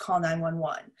need to call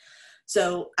 911.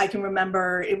 So I can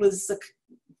remember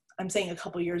I'm saying a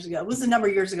couple years ago, it was a number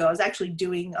of years ago, I was actually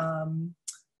doing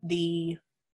the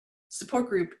support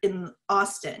group in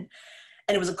Austin,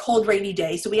 and it was a cold, rainy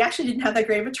day. So we actually didn't have that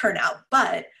great of a turnout,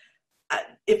 but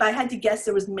if I had to guess,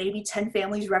 there was maybe 10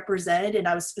 families represented, and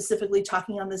I was specifically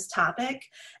talking on this topic.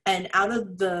 And out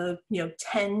of the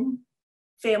 10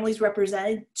 families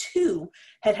represented, 2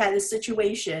 had a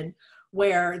situation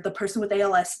where the person with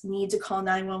ALS needs to call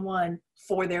 911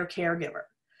 for their caregiver.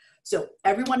 So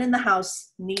everyone in the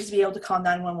house needs to be able to call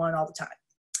 911 all the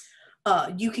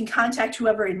time. You can contact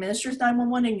whoever administers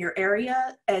 911 in your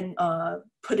area and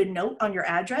put a note on your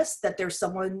address that there's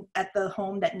someone at the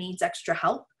home that needs extra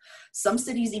help. Some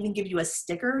cities even give you a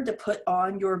sticker to put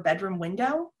on your bedroom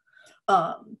window.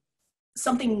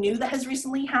 Something new that has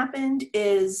recently happened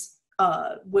is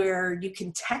where you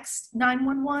can text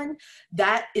 911.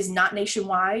 That is not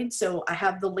nationwide, so I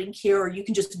have the link here, or you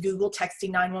can just Google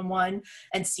texting 911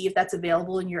 and see if that's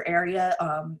available in your area.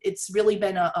 It's really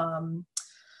been a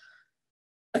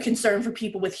concern for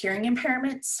people with hearing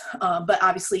impairments, but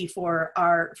obviously for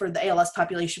the ALS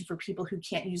population, for people who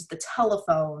can't use the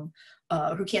telephone,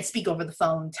 who can't speak over the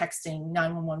phone, texting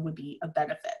 911 would be a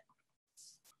benefit.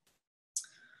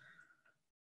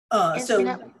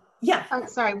 Yeah. Oh,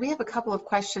 sorry, we have a couple of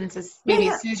questions as soon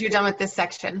as you're done with this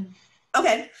section.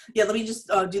 Okay. Yeah, let me just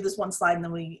do this one slide and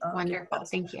then we. Wonderful.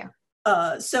 Thank you.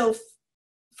 So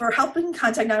for helping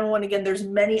contact 911, again, there's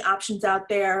many options out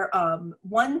there.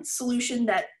 One solution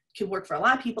that can work for a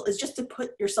lot of people is just to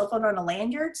put your cell phone on a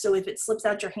lanyard. So if it slips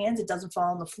out your hands, it doesn't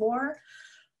fall on the floor.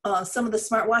 Some of the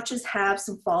smartwatches have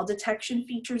some fall detection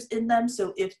features in them.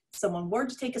 So if someone were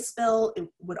to take a spill, it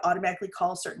would automatically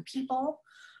call certain people.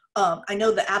 I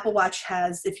know the Apple Watch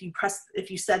has, if you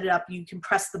set it up, you can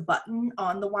press the button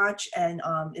on the watch and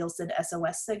it'll send an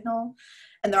SOS signal.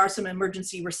 And there are some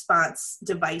emergency response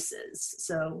devices.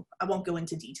 So I won't go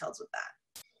into details with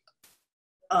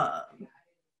that.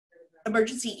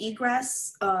 Emergency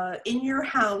egress, in your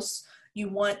house, you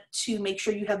want to make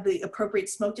sure you have the appropriate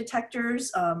smoke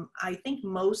detectors. I think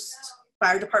most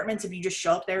fire departments, if you just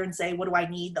show up there and say, what do I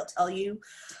need? They'll tell you.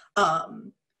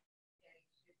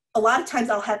 A lot of times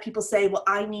I'll have people say, well,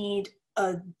 I need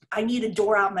a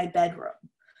door out my bedroom.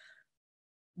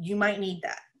 You might need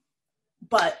that.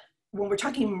 But when we're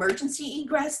talking emergency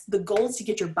egress, the goal is to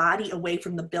get your body away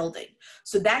from the building.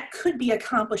 So that could be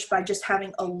accomplished by just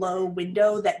having a low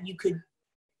window that you could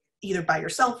either by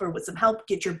yourself or with some help,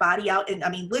 get your body out. And I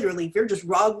mean, literally, if you're just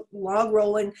log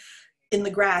rolling in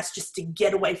the grass just to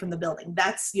get away from the building,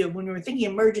 that's, when we're thinking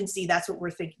emergency, that's what we're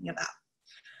thinking about.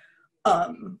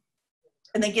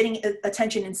 And then getting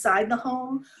attention inside the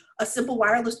home. A simple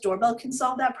wireless doorbell can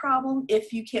solve that problem.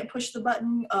 If you can't push the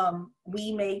button,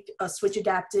 we make a switch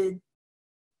adapted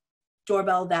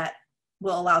doorbell that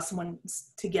will allow someone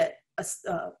to get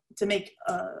to make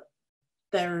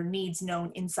their needs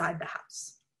known inside the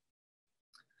house.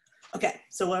 Okay,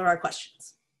 so what are our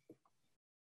questions?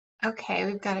 Okay,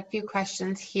 we've got a few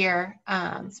questions here.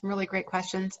 Some really great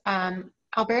questions.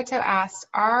 Alberto asked,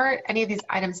 are any of these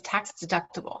items tax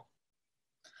deductible?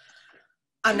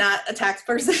 I'm not a tax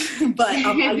person, but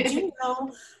I do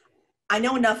know, I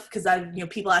know enough because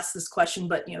people ask this question,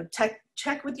 but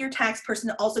check with your tax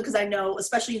person also, because I know,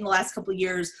 especially in the last couple of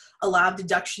years, a lot of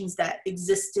deductions that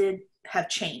existed have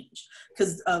changed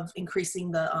because of increasing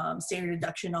the standard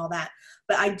deduction and all that.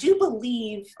 But I do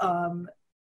believe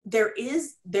there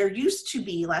used to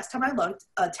be, last time I looked,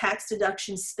 a tax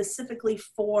deduction specifically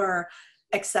for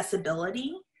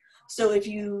accessibility. So if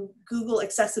you Google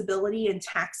accessibility and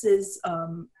taxes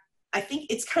I think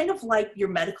it's kind of like your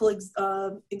medical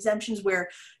exemptions, where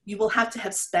you will have to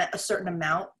have spent a certain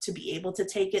amount to be able to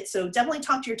take it. So definitely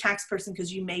talk to your tax person,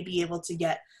 because you may be able to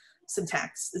get some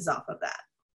taxes off of that.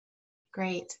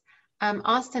 Great.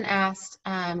 Austin asked,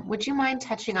 would you mind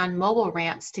touching on mobile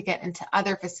ramps to get into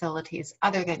other facilities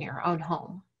other than your own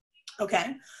home?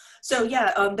 Okay. So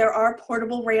yeah, there are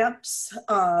portable ramps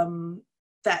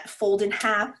that fold in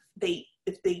half.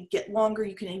 If they get longer,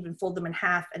 you can even fold them in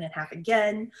half and in half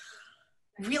again.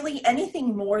 Really,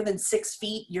 anything more than 6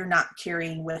 feet, you're not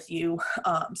carrying with you.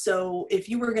 So if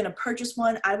you were going to purchase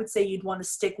one, I would say you'd want to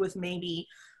stick with maybe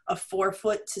a 4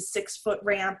 foot to 6 foot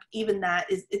ramp. Even that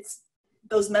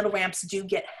those metal ramps do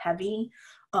get heavy,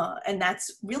 and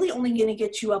that's really only going to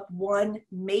get you up 1,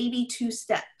 maybe 2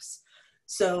 steps.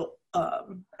 So,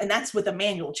 and that's with a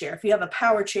manual chair. If you have a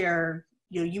power chair,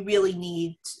 you really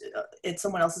need at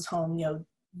someone else's home,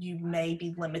 you may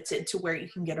be limited to where you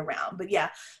can get around. But yeah,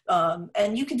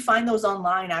 and you can find those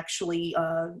online, actually.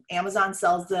 Amazon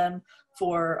sells them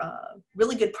for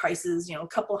really good prices, a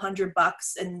couple $100.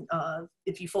 And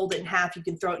if you fold it in half, you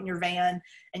can throw it in your van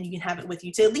and you can have it with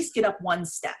you to at least get up 1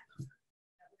 step.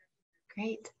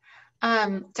 Great.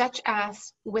 Dutch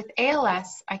asked, with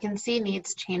ALS, I can see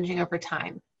needs changing over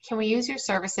time. Can we use your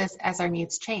services as our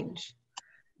needs change?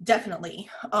 Definitely.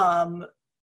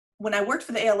 When I worked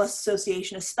for the ALS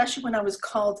Association, especially when I was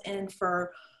called in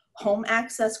for home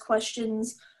access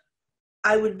questions,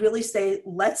 I would really say,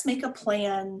 let's make a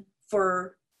plan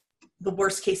for the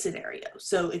worst case scenario.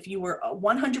 So if you were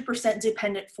 100%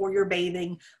 dependent for your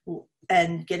bathing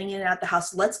and getting in and out the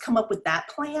house, let's come up with that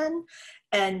plan.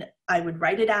 And I would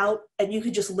write it out, and you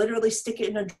could just literally stick it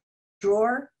in a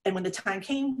drawer. And when the time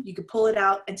came, you could pull it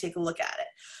out and take a look at it.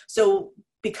 So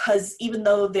because even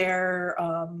though they're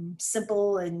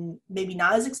simple and maybe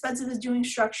not as expensive as doing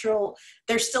structural,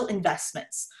 they're still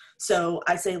investments. So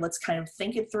I say, let's kind of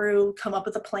think it through, come up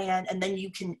with a plan, and then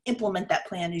you can implement that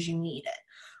plan as you need it.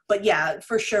 But yeah,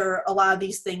 for sure, a lot of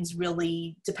these things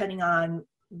really, depending on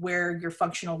where your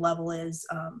functional level is,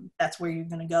 that's where you're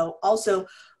going to go. Also,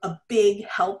 a big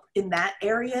help in that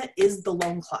area is the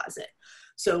loan closet.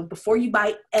 So before you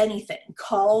buy anything,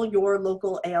 call your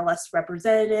local ALS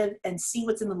representative and see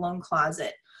what's in the loan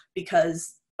closet,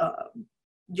 because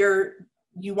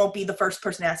you won't be the first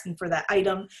person asking for that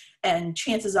item, and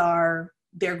chances are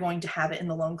they're going to have it in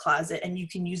the loan closet, and you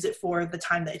can use it for the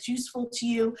time that it's useful to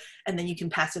you, and then you can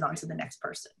pass it on to the next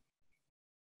person.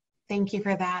 Thank you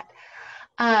for that.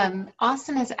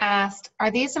 Austin has asked,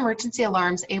 are these emergency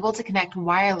alarms able to connect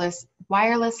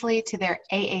wirelessly to their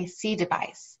AAC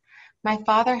device? My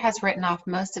father has written off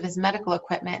most of his medical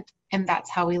equipment, and that's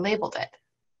how we labeled it.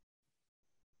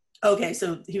 Okay,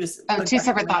 so he was... Oh, 2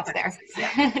 separate thoughts there.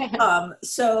 Yeah.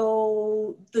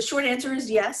 So the short answer is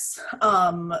yes.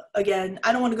 Again,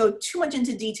 I don't want to go too much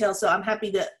into detail, so I'm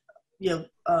happy to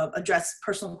address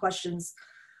personal questions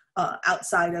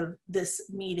outside of this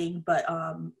meeting. But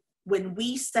when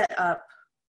we set up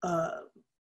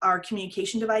our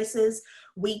communication devices,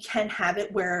 we can have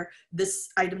it where this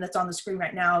item that's on the screen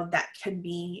right now, that can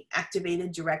be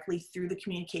activated directly through the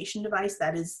communication device.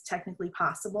 That is technically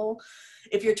possible.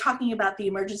 If you're talking about the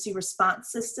emergency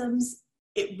response systems,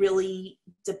 it really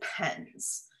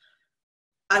depends.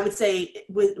 I would say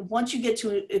once you get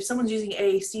to, if someone's using an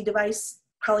AAC device,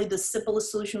 probably the simplest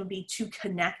solution would be to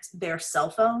connect their cell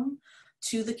phone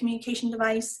to the communication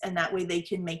device, and that way they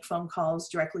can make phone calls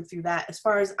directly through that. As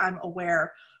far as I'm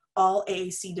aware, all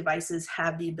AAC devices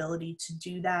have the ability to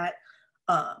do that.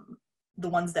 The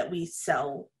ones that we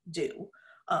sell do.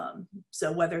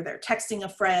 So whether they're texting a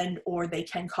friend or they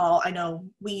can call, I know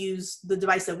we use the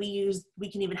device that we use, we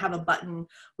can even have a button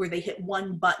where they hit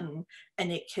one button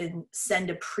and it can send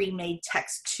a pre-made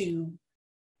text to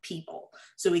people.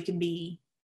 So it can be,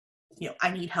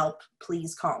 I need help,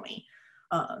 please call me.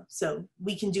 So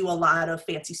we can do a lot of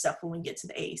fancy stuff when we get to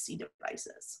the AAC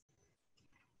devices.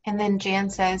 And then Jan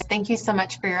says, thank you so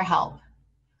much for your help.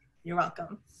 You're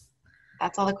welcome.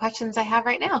 That's all the questions I have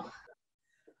right now.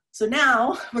 So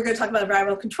now we're going to talk about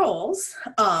environmental controls.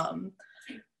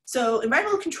 So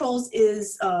environmental controls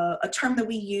is a term that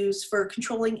we use for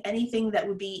controlling anything that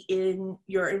would be in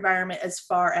your environment, as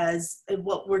far as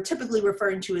what we're typically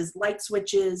referring to as light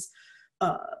switches,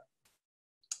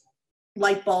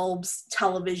 light bulbs,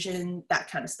 television, that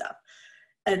kind of stuff.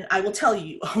 And I will tell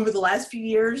you, over the last few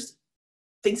years,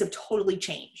 things have totally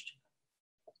changed.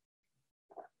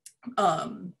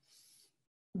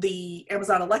 The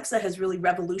Amazon Alexa has really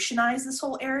revolutionized this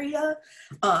whole area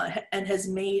and has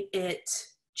made it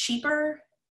cheaper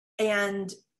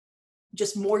and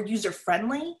just more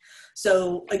user-friendly.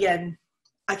 So again,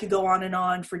 I could go on and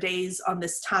on for days on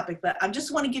this topic, but I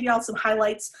just want to give you all some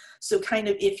highlights. So kind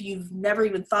of if you've never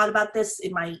even thought about this,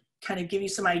 it might kind of give you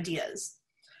some ideas.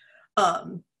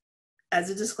 As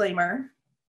a disclaimer,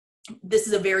 this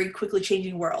is a very quickly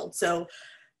changing world. So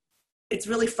it's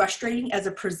really frustrating as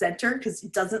a presenter because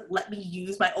it doesn't let me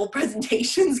use my old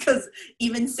presentations, because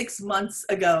even 6 months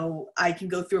ago, I can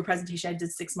go through a presentation I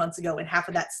did 6 months ago and half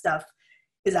of that stuff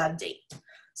is out of date.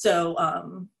 So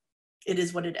it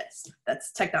is what it is.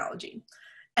 That's technology.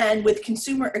 And with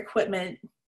consumer equipment,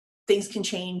 things can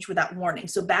change without warning.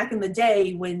 So back in the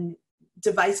day when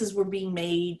devices were being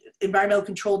made, environmental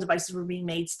control devices were being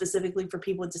made specifically for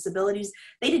people with disabilities,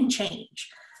 they didn't change.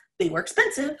 They were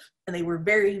expensive and they were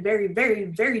very, very, very,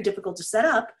 very difficult to set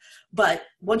up. But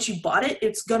once you bought it,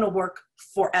 it's going to work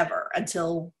forever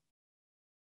until,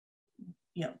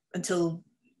 you know, until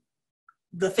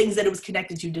the things that it was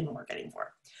connected to didn't work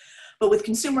anymore. But with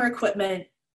consumer equipment,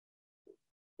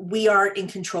 we are in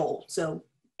control. So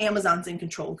Amazon's in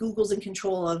control. Google's in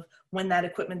control of when that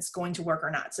equipment's going to work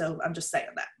or not. So I'm just saying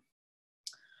that.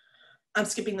 I'm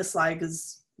skipping the slide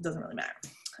because it doesn't really matter.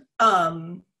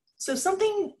 So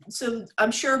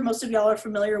I'm sure most of y'all are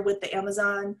familiar with the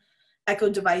Amazon Echo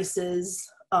devices.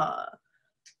 The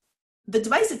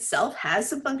device itself has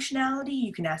some functionality.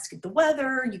 You can ask it the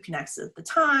weather, you can ask it the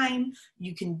time,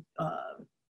 you can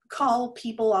call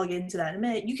people, I'll get into that in a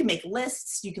minute. You can make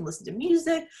lists, you can listen to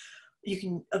music, you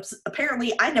can,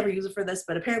 apparently, I never use it for this,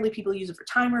 but apparently people use it for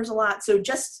timers a lot. So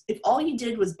just, if all you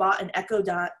did was bought an Echo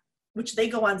Dot, which they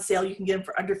go on sale, you can get them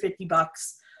for under $50.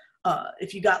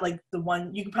 If you got like the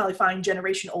one, you can probably find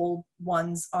generation old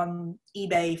ones on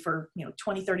eBay for, you know,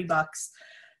 $20, $30.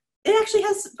 It actually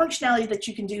has functionality that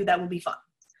you can do that will be fun.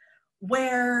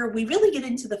 Where we really get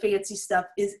into the fancy stuff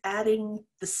is adding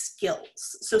the skills.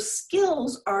 So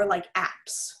skills are like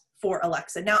apps for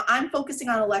Alexa. Now I'm focusing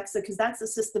on Alexa because that's the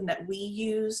system that we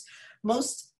use.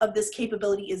 Most of this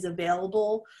capability is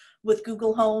available with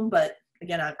Google Home, but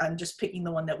again, I'm just picking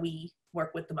the one that we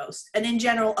work with the most. And in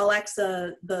general,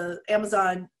 Alexa, the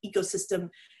Amazon ecosystem,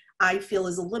 I feel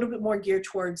is a little bit more geared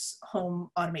towards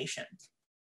home automation.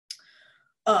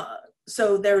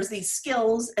 So there's these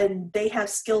skills, and they have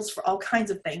skills for all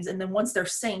kinds of things. And then once they're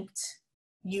synced,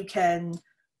 you can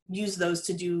use those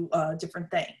to do different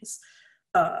things.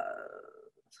 Okay,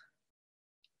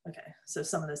 so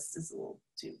some of this is a little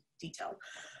too detailed.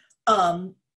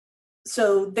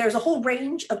 So there's a whole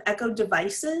range of Echo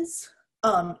devices.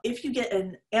 If you get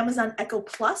an Amazon Echo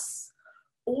Plus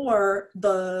or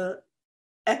the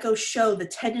Echo Show, the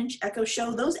 10-inch Echo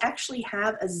Show, those actually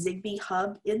have a Zigbee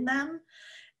hub in them.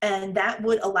 And that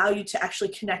would allow you to actually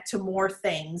connect to more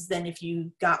things than if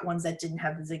you got ones that didn't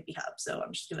have the Zigbee hub. So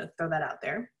I'm just gonna throw that out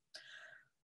there.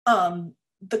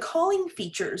 The calling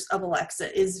features of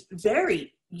Alexa is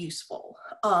very useful.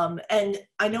 And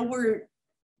I know we're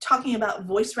talking about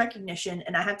voice recognition,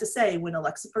 and I have to say, when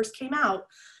Alexa first came out,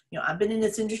 you know, I've been in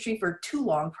this industry for too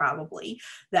long probably,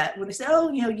 that when they say,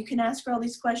 oh, you know, you can ask her all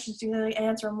these questions, you're gonna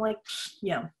answer, I'm like,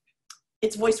 you know,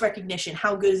 it's voice recognition.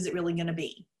 How good is it really gonna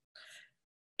be?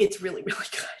 It's really, really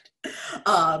good.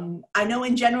 I know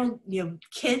in general, you know,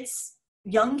 kids,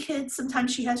 young kids,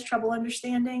 sometimes she has trouble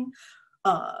understanding,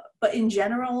 but in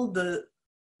general, the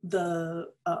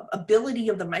ability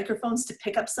of the microphones to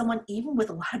pick up someone, even with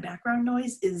a lot of background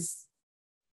noise, is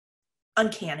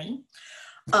uncanny.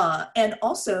 And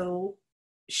also,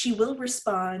 she will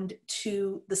respond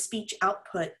to the speech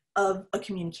output of a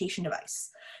communication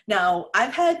device. Now,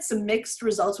 I've had some mixed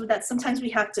results with that. Sometimes we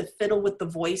have to fiddle with the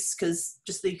voice because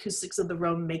just the acoustics of the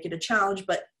room make it a challenge,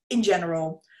 but in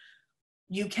general,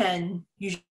 you can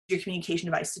use your communication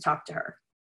device to talk to her.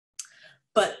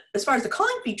 But as far as the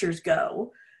calling features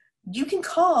go, you can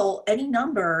call any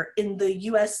number in the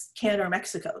US, Canada, or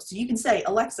Mexico. So you can say,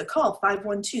 Alexa, call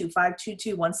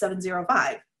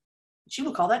 512-522-1705. She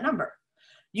will call that number.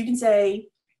 You can say,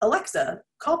 Alexa,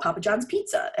 call Papa John's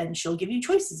Pizza, and she'll give you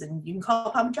choices, and you can call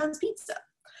Papa John's Pizza.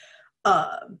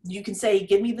 You can say,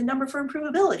 give me the number for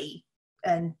improvability,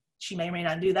 and she may or may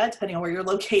not do that, depending on where you're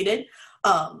located.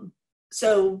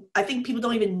 So I think people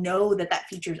don't even know that that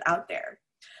feature is out there.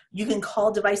 You can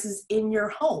call devices in your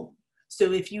home.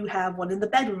 So if you have one in the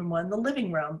bedroom, one in the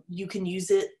living room, you can use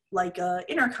it like an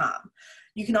intercom.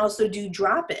 You can also do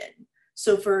drop-in.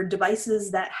 So for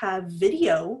devices that have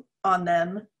video on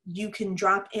them, you can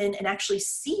drop in and actually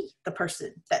see the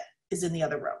person that is in the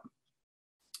other room.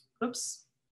 Oops.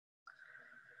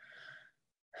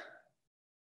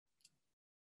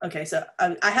 Okay, so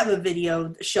I have a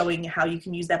video showing how you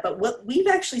can use that, but what we've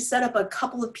actually set up a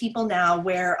couple of people now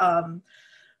where,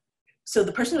 so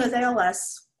the person with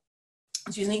ALS,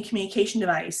 is using a communication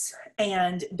device,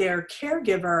 and their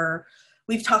caregiver,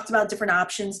 we've talked about different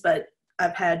options, but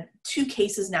I've had 2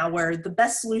 cases now where the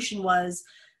best solution was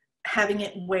having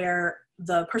it where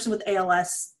the person with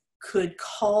ALS could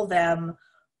call them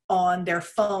on their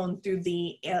phone through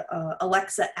the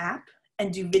Alexa app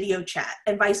and do video chat,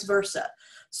 and vice versa.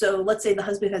 So let's say the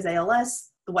husband has ALS,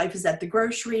 the wife is at the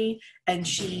grocery, and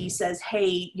she says,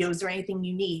 hey, is there anything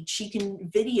you need? She can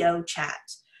video chat.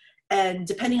 And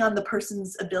depending on the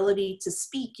person's ability to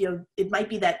speak, it might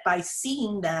be that by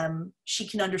seeing them, she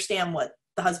can understand what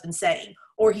the husband's saying,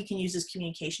 or he can use his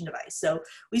communication device. So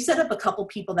we set up a couple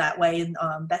people that way, and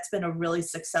that's been a really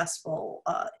successful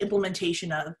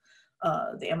implementation of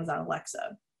the Amazon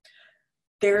Alexa.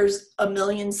 There's a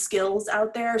million skills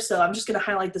out there, so I'm just going to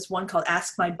highlight this one called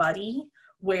Ask My Buddy,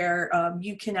 where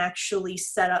you can actually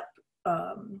set up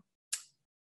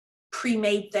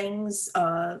pre-made things.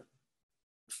 I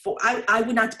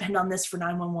would not depend on this for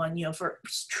 911, for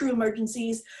true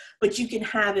emergencies, but you can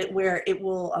have it where it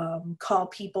will call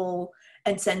people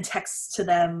and send texts to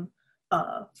them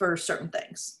for certain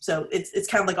things. So it's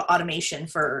kind of like an automation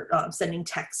for sending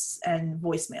texts and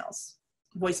voice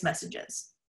messages.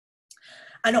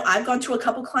 I know I've gone to a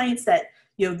couple clients that,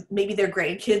 maybe their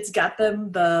grandkids got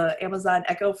them the Amazon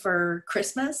Echo for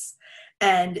Christmas,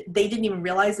 and they didn't even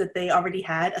realize that they already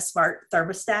had a smart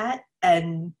thermostat,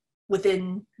 and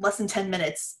within less than 10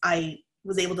 minutes, I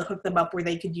was able to hook them up where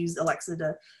they could use Alexa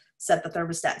to set the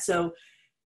thermostat. So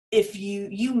if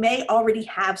you may already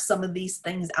have some of these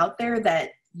things out there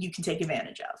that you can take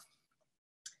advantage of.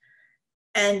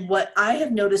 And what I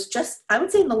have noticed I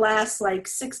would say in the last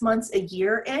 6 months, a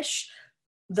year-ish,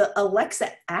 the Alexa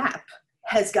app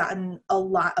has gotten a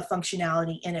lot of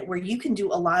functionality in it where you can do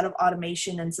a lot of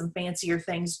automation and some fancier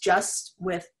things just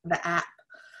with the app.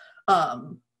 I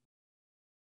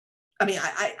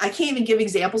can't even give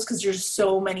examples because there's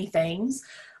so many things.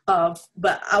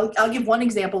 But I'll give one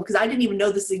example because I didn't even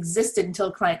know this existed until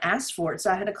a client asked for it.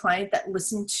 So I had a client that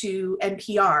listened to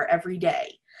NPR every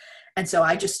day. And so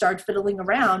I just started fiddling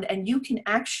around, and you can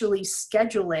actually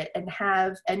schedule it and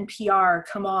have NPR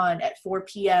come on at 4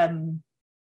 p.m.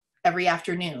 every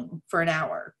afternoon for an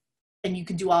hour. And you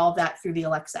can do all of that through the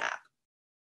Alexa app.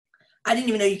 I didn't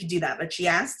even know you could do that, but she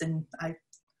asked, and I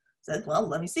said, well,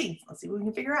 let me see. Let's see what we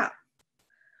can figure out.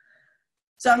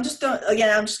 So I'm just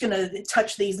going to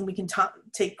touch these, and we can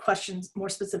take questions, more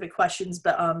specific questions.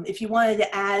 But if you wanted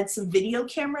to add some video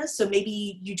cameras, so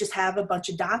maybe you just have a bunch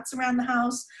of dots around the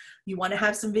house, you want to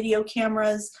have some video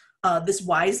cameras. This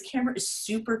Wyze camera is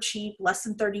super cheap, less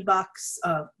than $30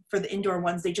 for the indoor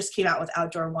ones. They just came out with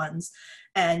outdoor ones,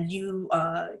 and you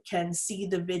can see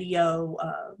the video.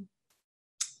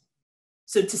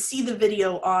 So to see the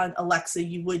video on Alexa,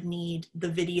 you would need the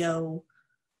video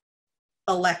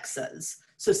Alexas.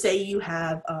 So say you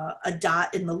have a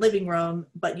dot in the living room,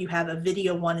 but you have a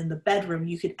video one in the bedroom,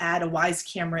 you could add a Wyze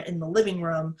camera in the living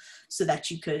room so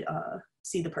that you could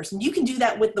see the person. You can do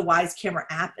that with the Wyze camera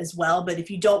app as well, but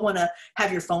if you don't want to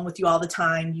have your phone with you all the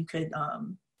time, you could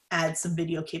add some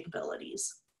video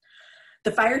capabilities.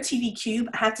 The Fire TV Cube,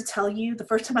 I have to tell you, the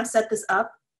first time I set this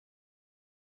up,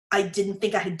 I didn't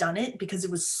think I had done it because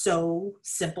it was so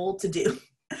simple to do.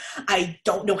 I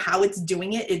don't know how it's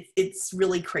doing it. It's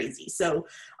really crazy. So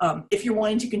if you're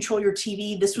wanting to control your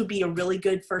TV, this would be a really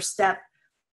good first step.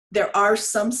 There are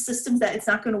some systems that it's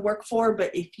not going to work for,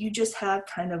 but if you just have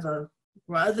kind of a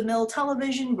run-of-the-mill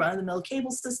television, run-of-the-mill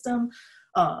cable system,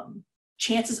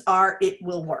 chances are it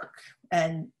will work.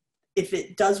 And if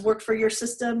it does work for your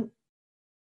system,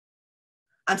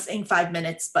 I'm saying 5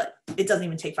 minutes, but it doesn't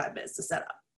even take 5 minutes to set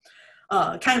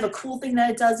up. Kind of a cool thing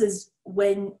that it does is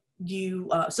when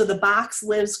so the box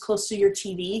lives close to your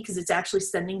TV because it's actually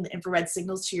sending the infrared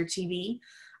signals to your TV.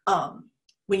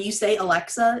 When you say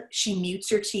Alexa, she mutes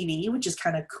your TV, which is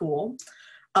kind of cool.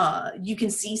 You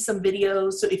can see some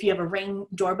videos. So if you have a Ring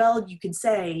doorbell, you can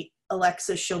say,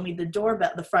 Alexa, show me the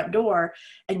doorbell, the front door,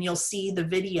 and you'll see the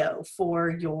video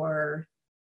for your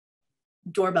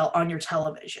doorbell on your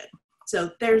television.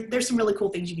 So there's some really cool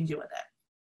things you can do with it.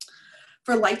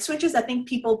 For light switches, I think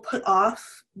people put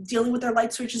off dealing with their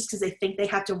light switches because they think they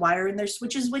have to wire in their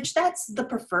switches, which that's the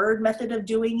preferred method of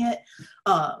doing it.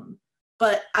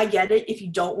 But I get it. If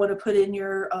you don't want to put in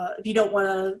if you don't want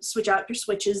to switch out your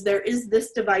switches, there is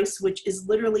this device, which is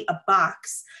literally a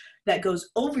box that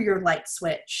goes over your light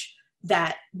switch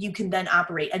that you can then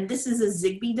operate. And this is a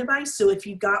Zigbee device. So if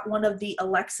you got one of the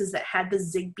Alexas that had the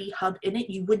Zigbee hub in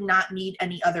it, you would not need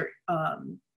any other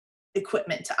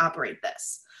equipment to operate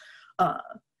this.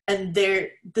 And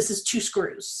this is 2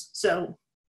 screws. So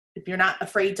if you're not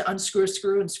afraid to unscrew a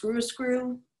screw and screw a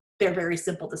screw, they're very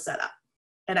simple to set up.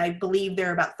 And I believe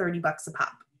they're about $30 a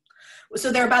pop.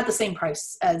 So they're about the same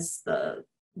price as the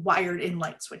wired in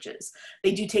light switches.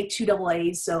 They do take 2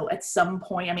 AA's. So at some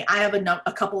point, I mean, I have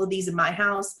a couple of these in my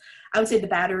house. I would say the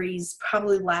batteries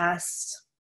probably last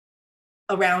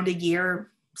around a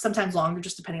year, sometimes longer,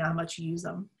 just depending on how much you use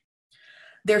them.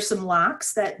 There's some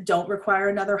locks that don't require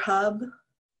another hub.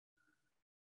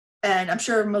 And I'm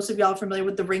sure most of y'all are familiar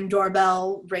with the Ring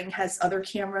doorbell. Ring has other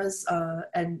cameras,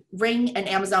 and Ring and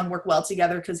Amazon work well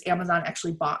together because Amazon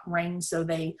actually bought Ring, so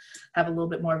they have a little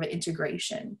bit more of an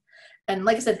integration. And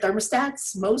like I said,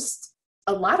 thermostats,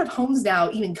 a lot of homes now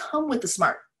even come with the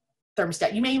smart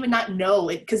thermostat. You may even not know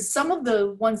it, because some of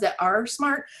the ones that are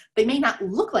smart, they may not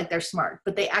look like they're smart,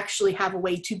 but they actually have a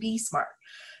way to be smart.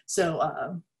 So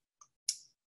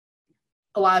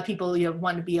a lot of people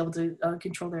want to be able to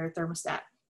control their thermostat.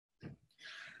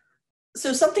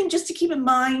 So something just to keep in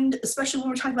mind, especially when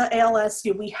we're talking about ALS,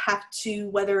 we have to,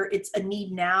 whether it's a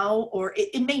need now or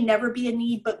it may never be a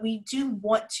need, but we do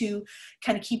want to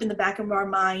kind of keep in the back of our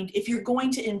mind, if you're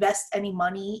going to invest any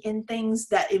money in things,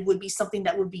 that it would be something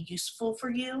that would be useful for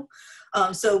you.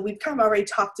 So we've kind of already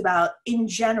talked about, in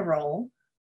general,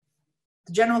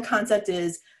 the general concept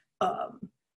is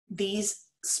these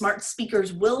smart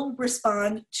speakers will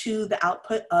respond to the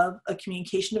output of a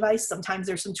communication device. Sometimes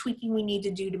there's some tweaking we need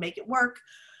to do to make it work,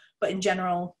 but in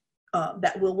general,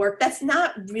 that will work. That's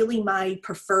not really my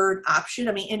preferred option.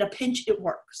 I mean, in a pinch, it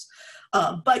works.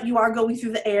 But you are going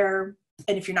through the air,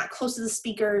 and if you're not close to the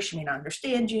speaker, she may not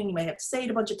understand you, and you may have to say it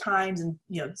a bunch of times, and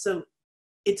so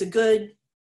it's a good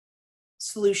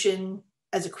solution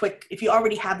as a quick, if you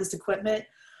already have this equipment.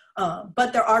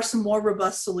 But there are some more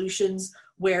robust solutions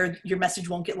where your message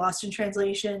won't get lost in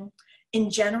translation. In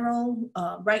general,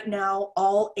 right now,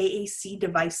 all AAC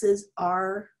devices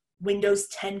are Windows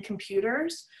 10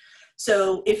 computers.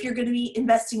 So if you're going to be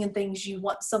investing in things, you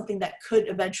want something that could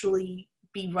eventually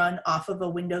be run off of a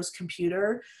Windows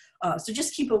computer. So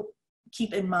just keep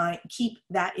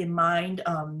that in mind.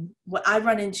 What I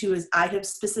run into is I have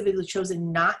specifically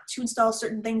chosen not to install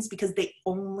certain things because they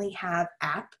only have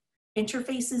app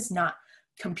interfaces, not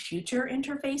computer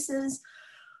interfaces,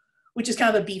 which is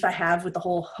kind of a beef I have with the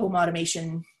whole home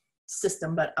automation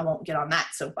system, but I won't get on that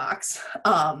soapbox.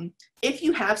 If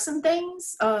you have some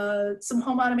things, some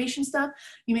home automation stuff,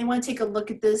 you may want to take a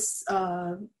look at this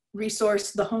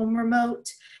resource, the Home Remote.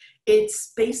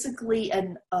 It's basically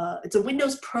it's a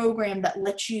Windows program that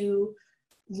lets you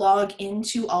log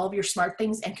into all of your smart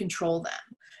things and control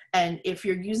them. And if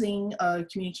you're using a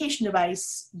communication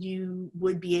device, you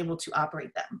would be able to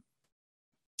operate them.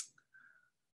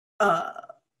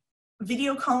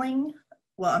 Video calling,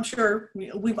 well, I'm sure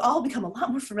we've all become a lot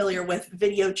more familiar with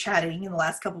video chatting in the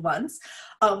last couple months.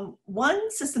 One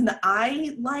system that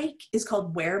I like is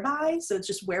called Whereby. So it's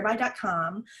just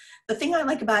whereby.com. The thing I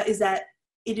like about it is that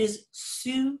it is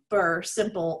super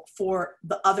simple for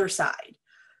the other side.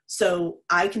 So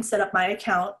I can set up my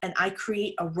account and I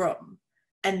create a room,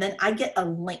 and then I get a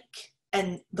link.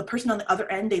 And the person on the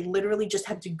other end, they literally just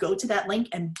have to go to that link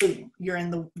and boom, you're in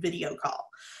the video call.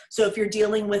 So if you're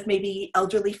dealing with maybe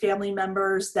elderly family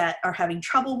members that are having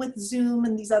trouble with Zoom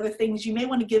and these other things, you may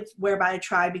want to give Whereby a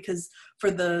try, because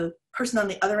for the person on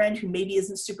the other end who maybe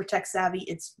isn't super tech savvy,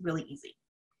 it's really easy.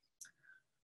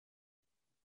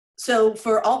 So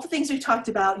for all the things we talked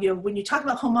about, when you talk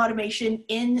about home automation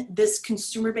in this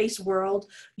consumer-based world,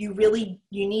 you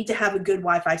need to have a good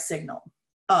Wi-Fi signal.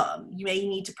 You may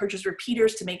need to purchase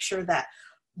repeaters to make sure that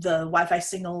the Wi-Fi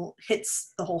signal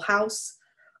hits the whole house.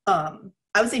 I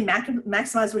would say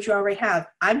maximize what you already have.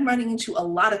 I'm running into a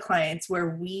lot of clients where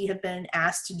we have been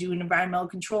asked to do an environmental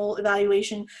control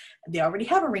evaluation. They already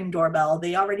have a Ring doorbell.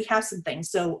 They already have some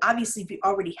things. So obviously, if you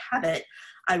already have it,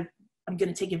 I'm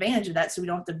going to take advantage of that so we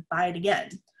don't have to buy it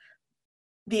again.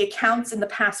 The accounts and the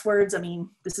passwords, I mean,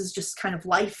 this is just kind of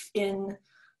life in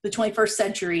the 21st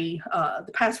century.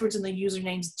 The passwords and the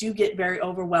usernames do get very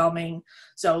overwhelming.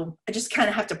 So I just kind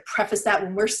of have to preface that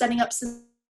when we're setting up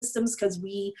systems, because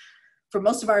for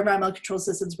most of our environmental control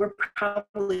systems, we're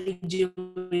probably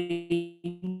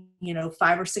doing,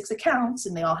 5 or 6 accounts,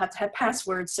 and they all have to have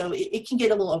passwords. So it can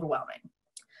get a little overwhelming.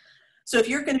 So if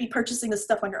you're going to be purchasing this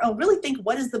stuff on your own, really think,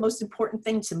 what is the most important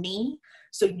thing to me?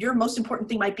 So your most important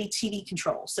thing might be TV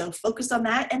control. So focus on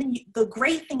that. And the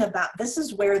great thing about this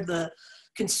is where the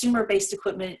consumer-based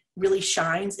equipment really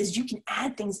shines, is you can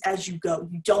add things as you go.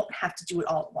 You don't have to do it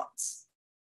all at once.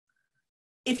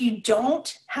 If you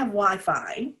don't have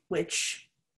Wi-Fi, which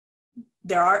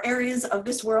there are areas of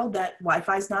this world that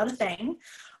Wi-Fi is not a thing,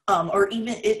 or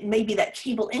even it may be that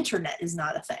cable internet is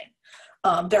not a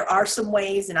thing. There are some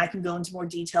ways, and I can go into more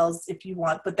details if you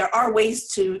want, but there are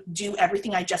ways to do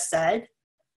everything I just said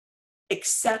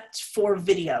except for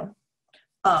video,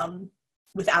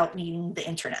 without needing the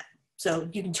internet. So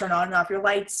you can turn on and off your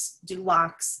lights, do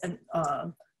locks and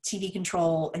TV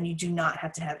control, and you do not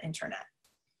have to have internet.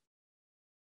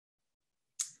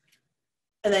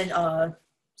 And then,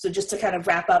 so just to kind of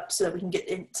wrap up so that we can get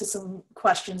into some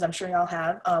questions I'm sure y'all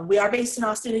have. We are based in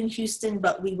Austin and Houston,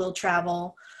 but we will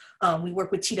travel. We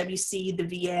work with TWC, the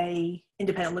VA,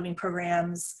 independent living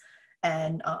programs,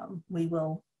 and we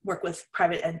will work with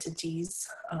private entities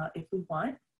if we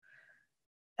want.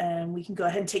 And we can go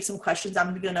ahead and take some questions.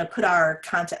 I'm going to put our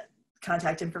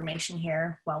contact information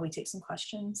here while we take some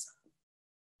questions.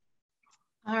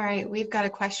 All right, we've got a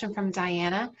question from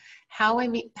Diana. How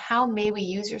may we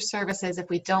use your services if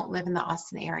we don't live in the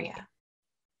Austin area?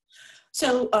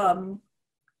 So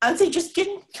I would say just get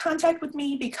in contact with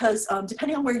me because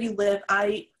depending on where you live,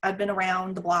 I've been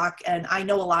around the block and I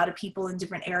know a lot of people in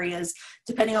different areas.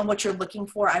 Depending on what you're looking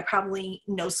for, I probably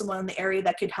know someone in the area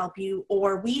that could help you,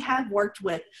 or we have worked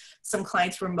with some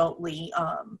clients remotely.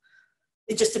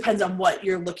 It just depends on what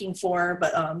you're looking for,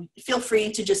 but feel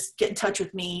free to just get in touch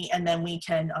with me and then we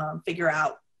can figure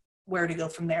out where to go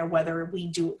from there, whether we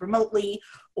do it remotely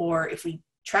or if we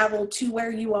travel to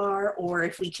where you are or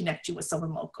if we connect you with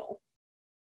someone local.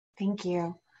 Thank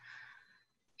you.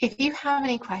 If you have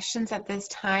any questions at this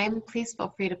time, please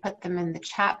feel free to put them in the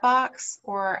chat box,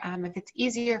 or if it's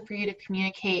easier for you to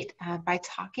communicate by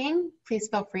talking, please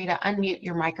feel free to unmute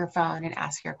your microphone and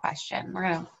ask your question. We're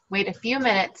going to wait a few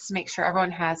minutes to make sure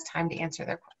everyone has time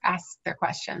to ask their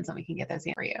questions, and we can get those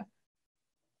in for you.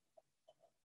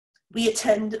 We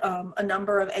attend a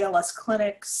number of ALS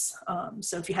clinics,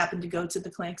 so if you happen to go to the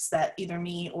clinics that either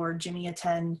me or Jimmy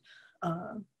attend,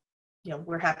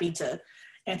 we're happy to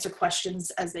answer questions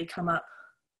as they come up.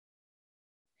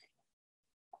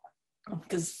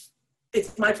 Because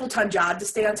it's my full-time job to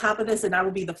stay on top of this, and I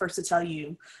will be the first to tell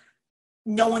you,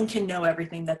 no one can know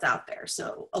everything that's out there.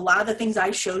 So a lot of the things I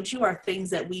showed you are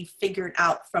things that we figured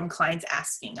out from clients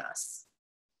asking us.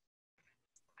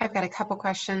 I've got a couple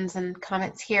questions and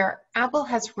comments here.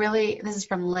 This is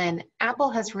from Lynn, Apple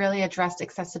has really addressed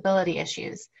accessibility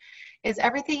issues. Is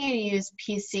everything you use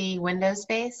PC Windows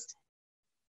based?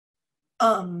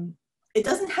 It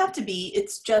doesn't have to be.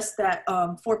 It's just that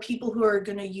for people who are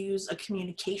going to use a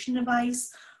communication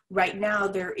device, right now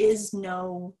there is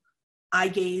no eye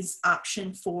gaze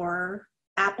option for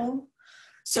Apple.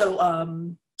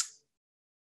 So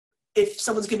if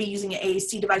someone's going to be using an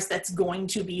AAC device, that's going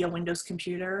to be a Windows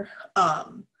computer.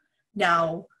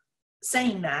 Now,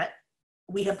 saying that,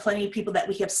 we have plenty of people that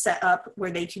we have set up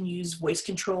where they can use voice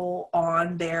control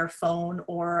on their phone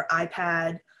or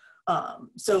iPad.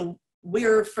 So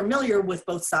we're familiar with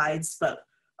both sides, but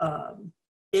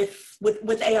if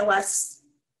with ALS,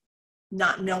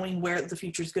 not knowing where the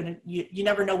future is going to, you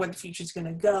never know where the future is going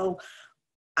to go.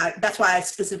 That's why I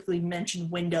specifically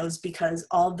mentioned Windows, because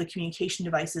all the communication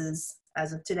devices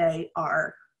as of today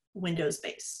are Windows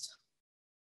based.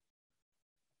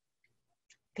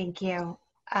 Thank you.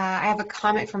 I have a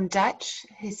comment from Dutch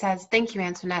who says, thank you,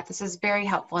 Antoinette. This is very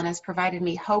helpful and has provided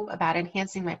me hope about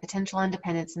enhancing my potential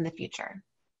independence in the future.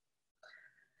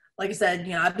 Like I said,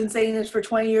 I've been saying this for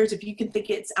 20 years. If you can think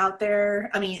it's out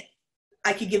there, I mean,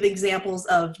 I could give examples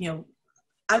of,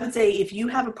 I would say if you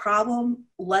have a problem,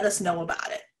 let us know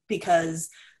about it, because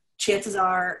chances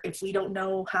are if we don't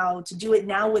know how to do it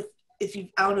now I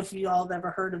don't know if you all have ever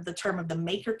heard of the term of the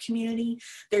maker community.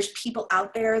 There's people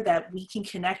out there that we can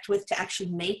connect with to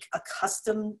actually make a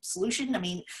custom solution. I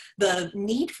mean, the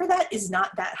need for that is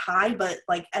not that high, but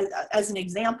like as an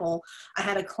example, I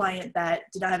had a client that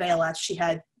did not have ALS. She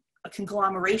had a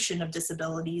conglomeration of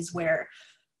disabilities where,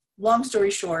 long story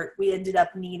short, we ended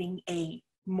up needing a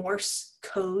Morse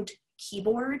code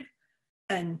keyboard.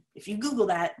 And if you Google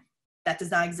that, that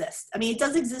does not exist. I mean, it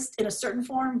does exist in a certain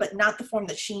form, but not the form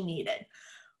that she needed.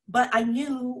 But I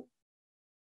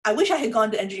wish I had gone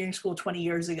to engineering school 20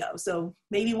 years ago. So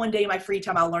maybe one day in my free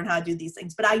time, I'll learn how to do these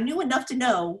things. But I knew enough to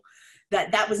know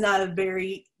that that was not a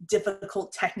very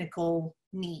difficult technical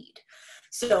need.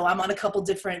 So I'm on a couple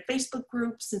different Facebook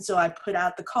groups. And so I put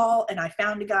out the call and I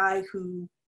found a guy who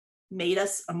made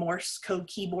us a Morse code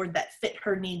keyboard that fit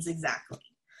her needs exactly.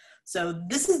 So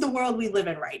this is the world we live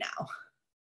in right now,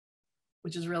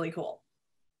 which is really cool.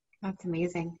 That's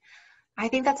amazing. I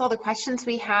think that's all the questions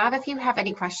we have. If you have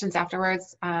any questions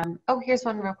afterwards, here's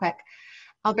one real quick.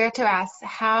 Alberto asks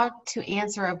how to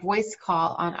answer a voice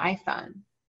call on iPhone.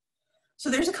 So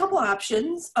there's a couple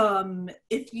options.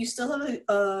 If you still have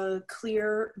a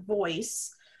clear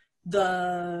voice,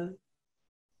 the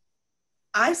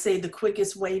I say the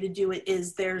quickest way to do it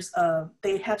is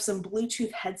they have some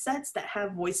Bluetooth headsets that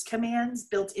have voice commands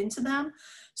built into them.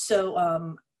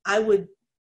 So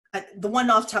the one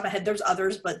off the top of my head, there's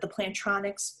others, but the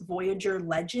Plantronics Voyager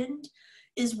Legend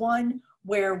is one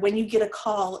where when you get a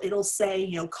call, it'll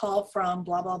say, call from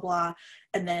blah, blah, blah.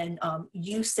 And then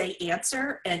you say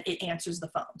answer and it answers the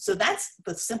phone. So that's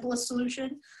the simplest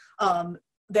solution.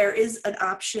 There is an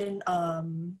option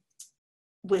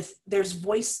there's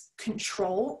voice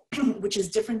control, which is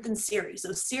different than Siri.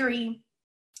 So Siri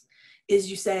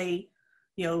is you say,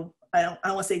 I don't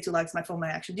want to say it too loud because my phone might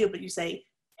actually do it, but you say,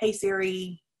 hey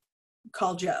Siri,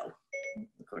 call Joe.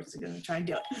 Of course, they're going to try and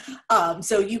do it.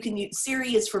 So you can use,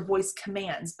 Siri is for voice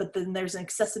commands, but then there's an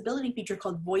accessibility feature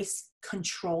called voice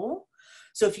control.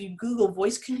 So if you Google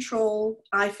voice control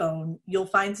iPhone, you'll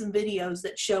find some videos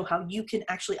that show how you can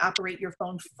actually operate your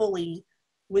phone fully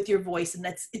with your voice, and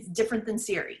it's different than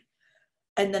Siri.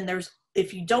 And then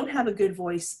if you don't have a good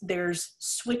voice, there's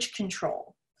switch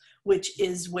control, which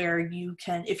is where you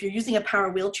can, if you're using a power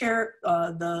wheelchair,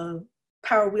 the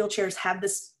power wheelchairs have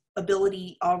this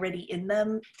ability already in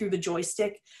them through the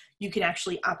joystick. You can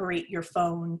actually operate your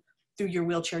phone through your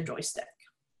wheelchair joystick.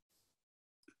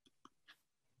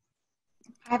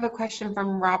 I have a question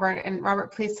from Robert, and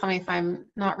Robert, please tell me if I'm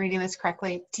not reading this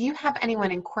correctly. Do you have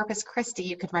anyone in Corpus Christi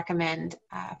you could recommend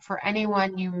for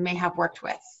anyone you may have worked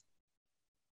with?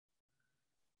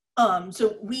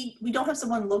 So we don't have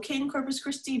someone located in Corpus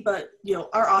Christi, but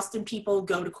our Austin people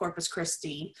go to Corpus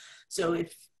Christi. So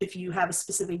if you have a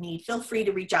specific need, feel free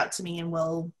to reach out to me and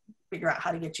we'll figure out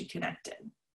how to get you connected.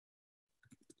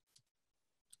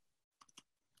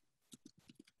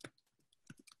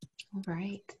 All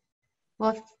right.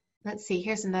 Well, let's see,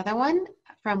 here's another one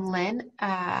from Lynn.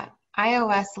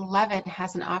 iOS 11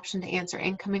 has an option to answer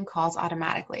incoming calls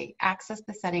automatically. Access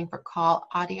the setting for call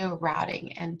audio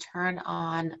routing and turn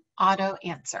on auto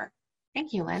answer.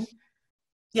 Thank you, Lynn.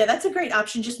 Yeah, that's a great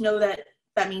option. Just know that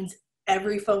means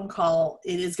every phone call,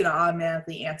 it is going to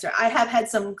automatically answer. I have had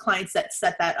some clients that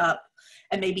set that up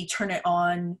and maybe turn it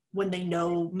on when they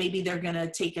know maybe they're going to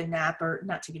take a nap, or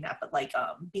not take a nap, but like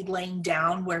be laying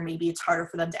down, where maybe it's harder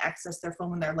for them to access their phone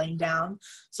when they're laying down.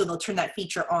 So they'll turn that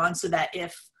feature on so that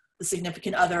if the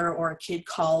significant other or a kid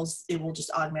calls, it will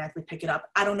just automatically pick it up.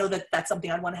 I don't know that that's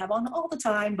something I'd want to have on all the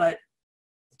time, but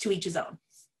to each his own.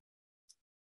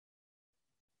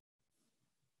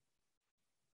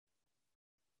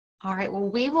 All right, well,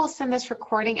 we will send this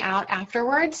recording out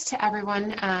afterwards to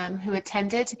everyone who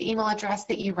attended to the email address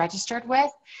that you registered with.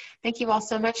 Thank you all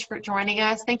so much for joining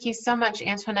us. Thank you so much,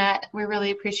 Antoinette. We really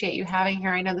appreciate you having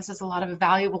here. I know this is a lot of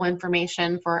valuable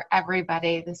information for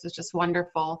everybody. This is just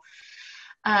wonderful.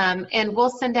 And we'll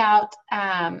send out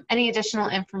any additional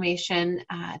information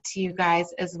to you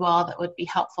guys as well that would be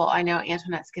helpful. I know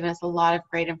Antoinette's given us a lot of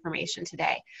great information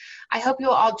today. I hope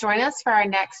you'll all join us for our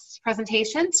next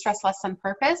presentation, Stress Less on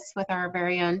Purpose, with our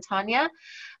very own Tanya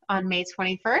on May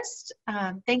 21st.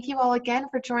 Thank you all again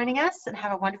for joining us, and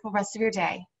have a wonderful rest of your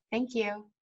day. Thank you.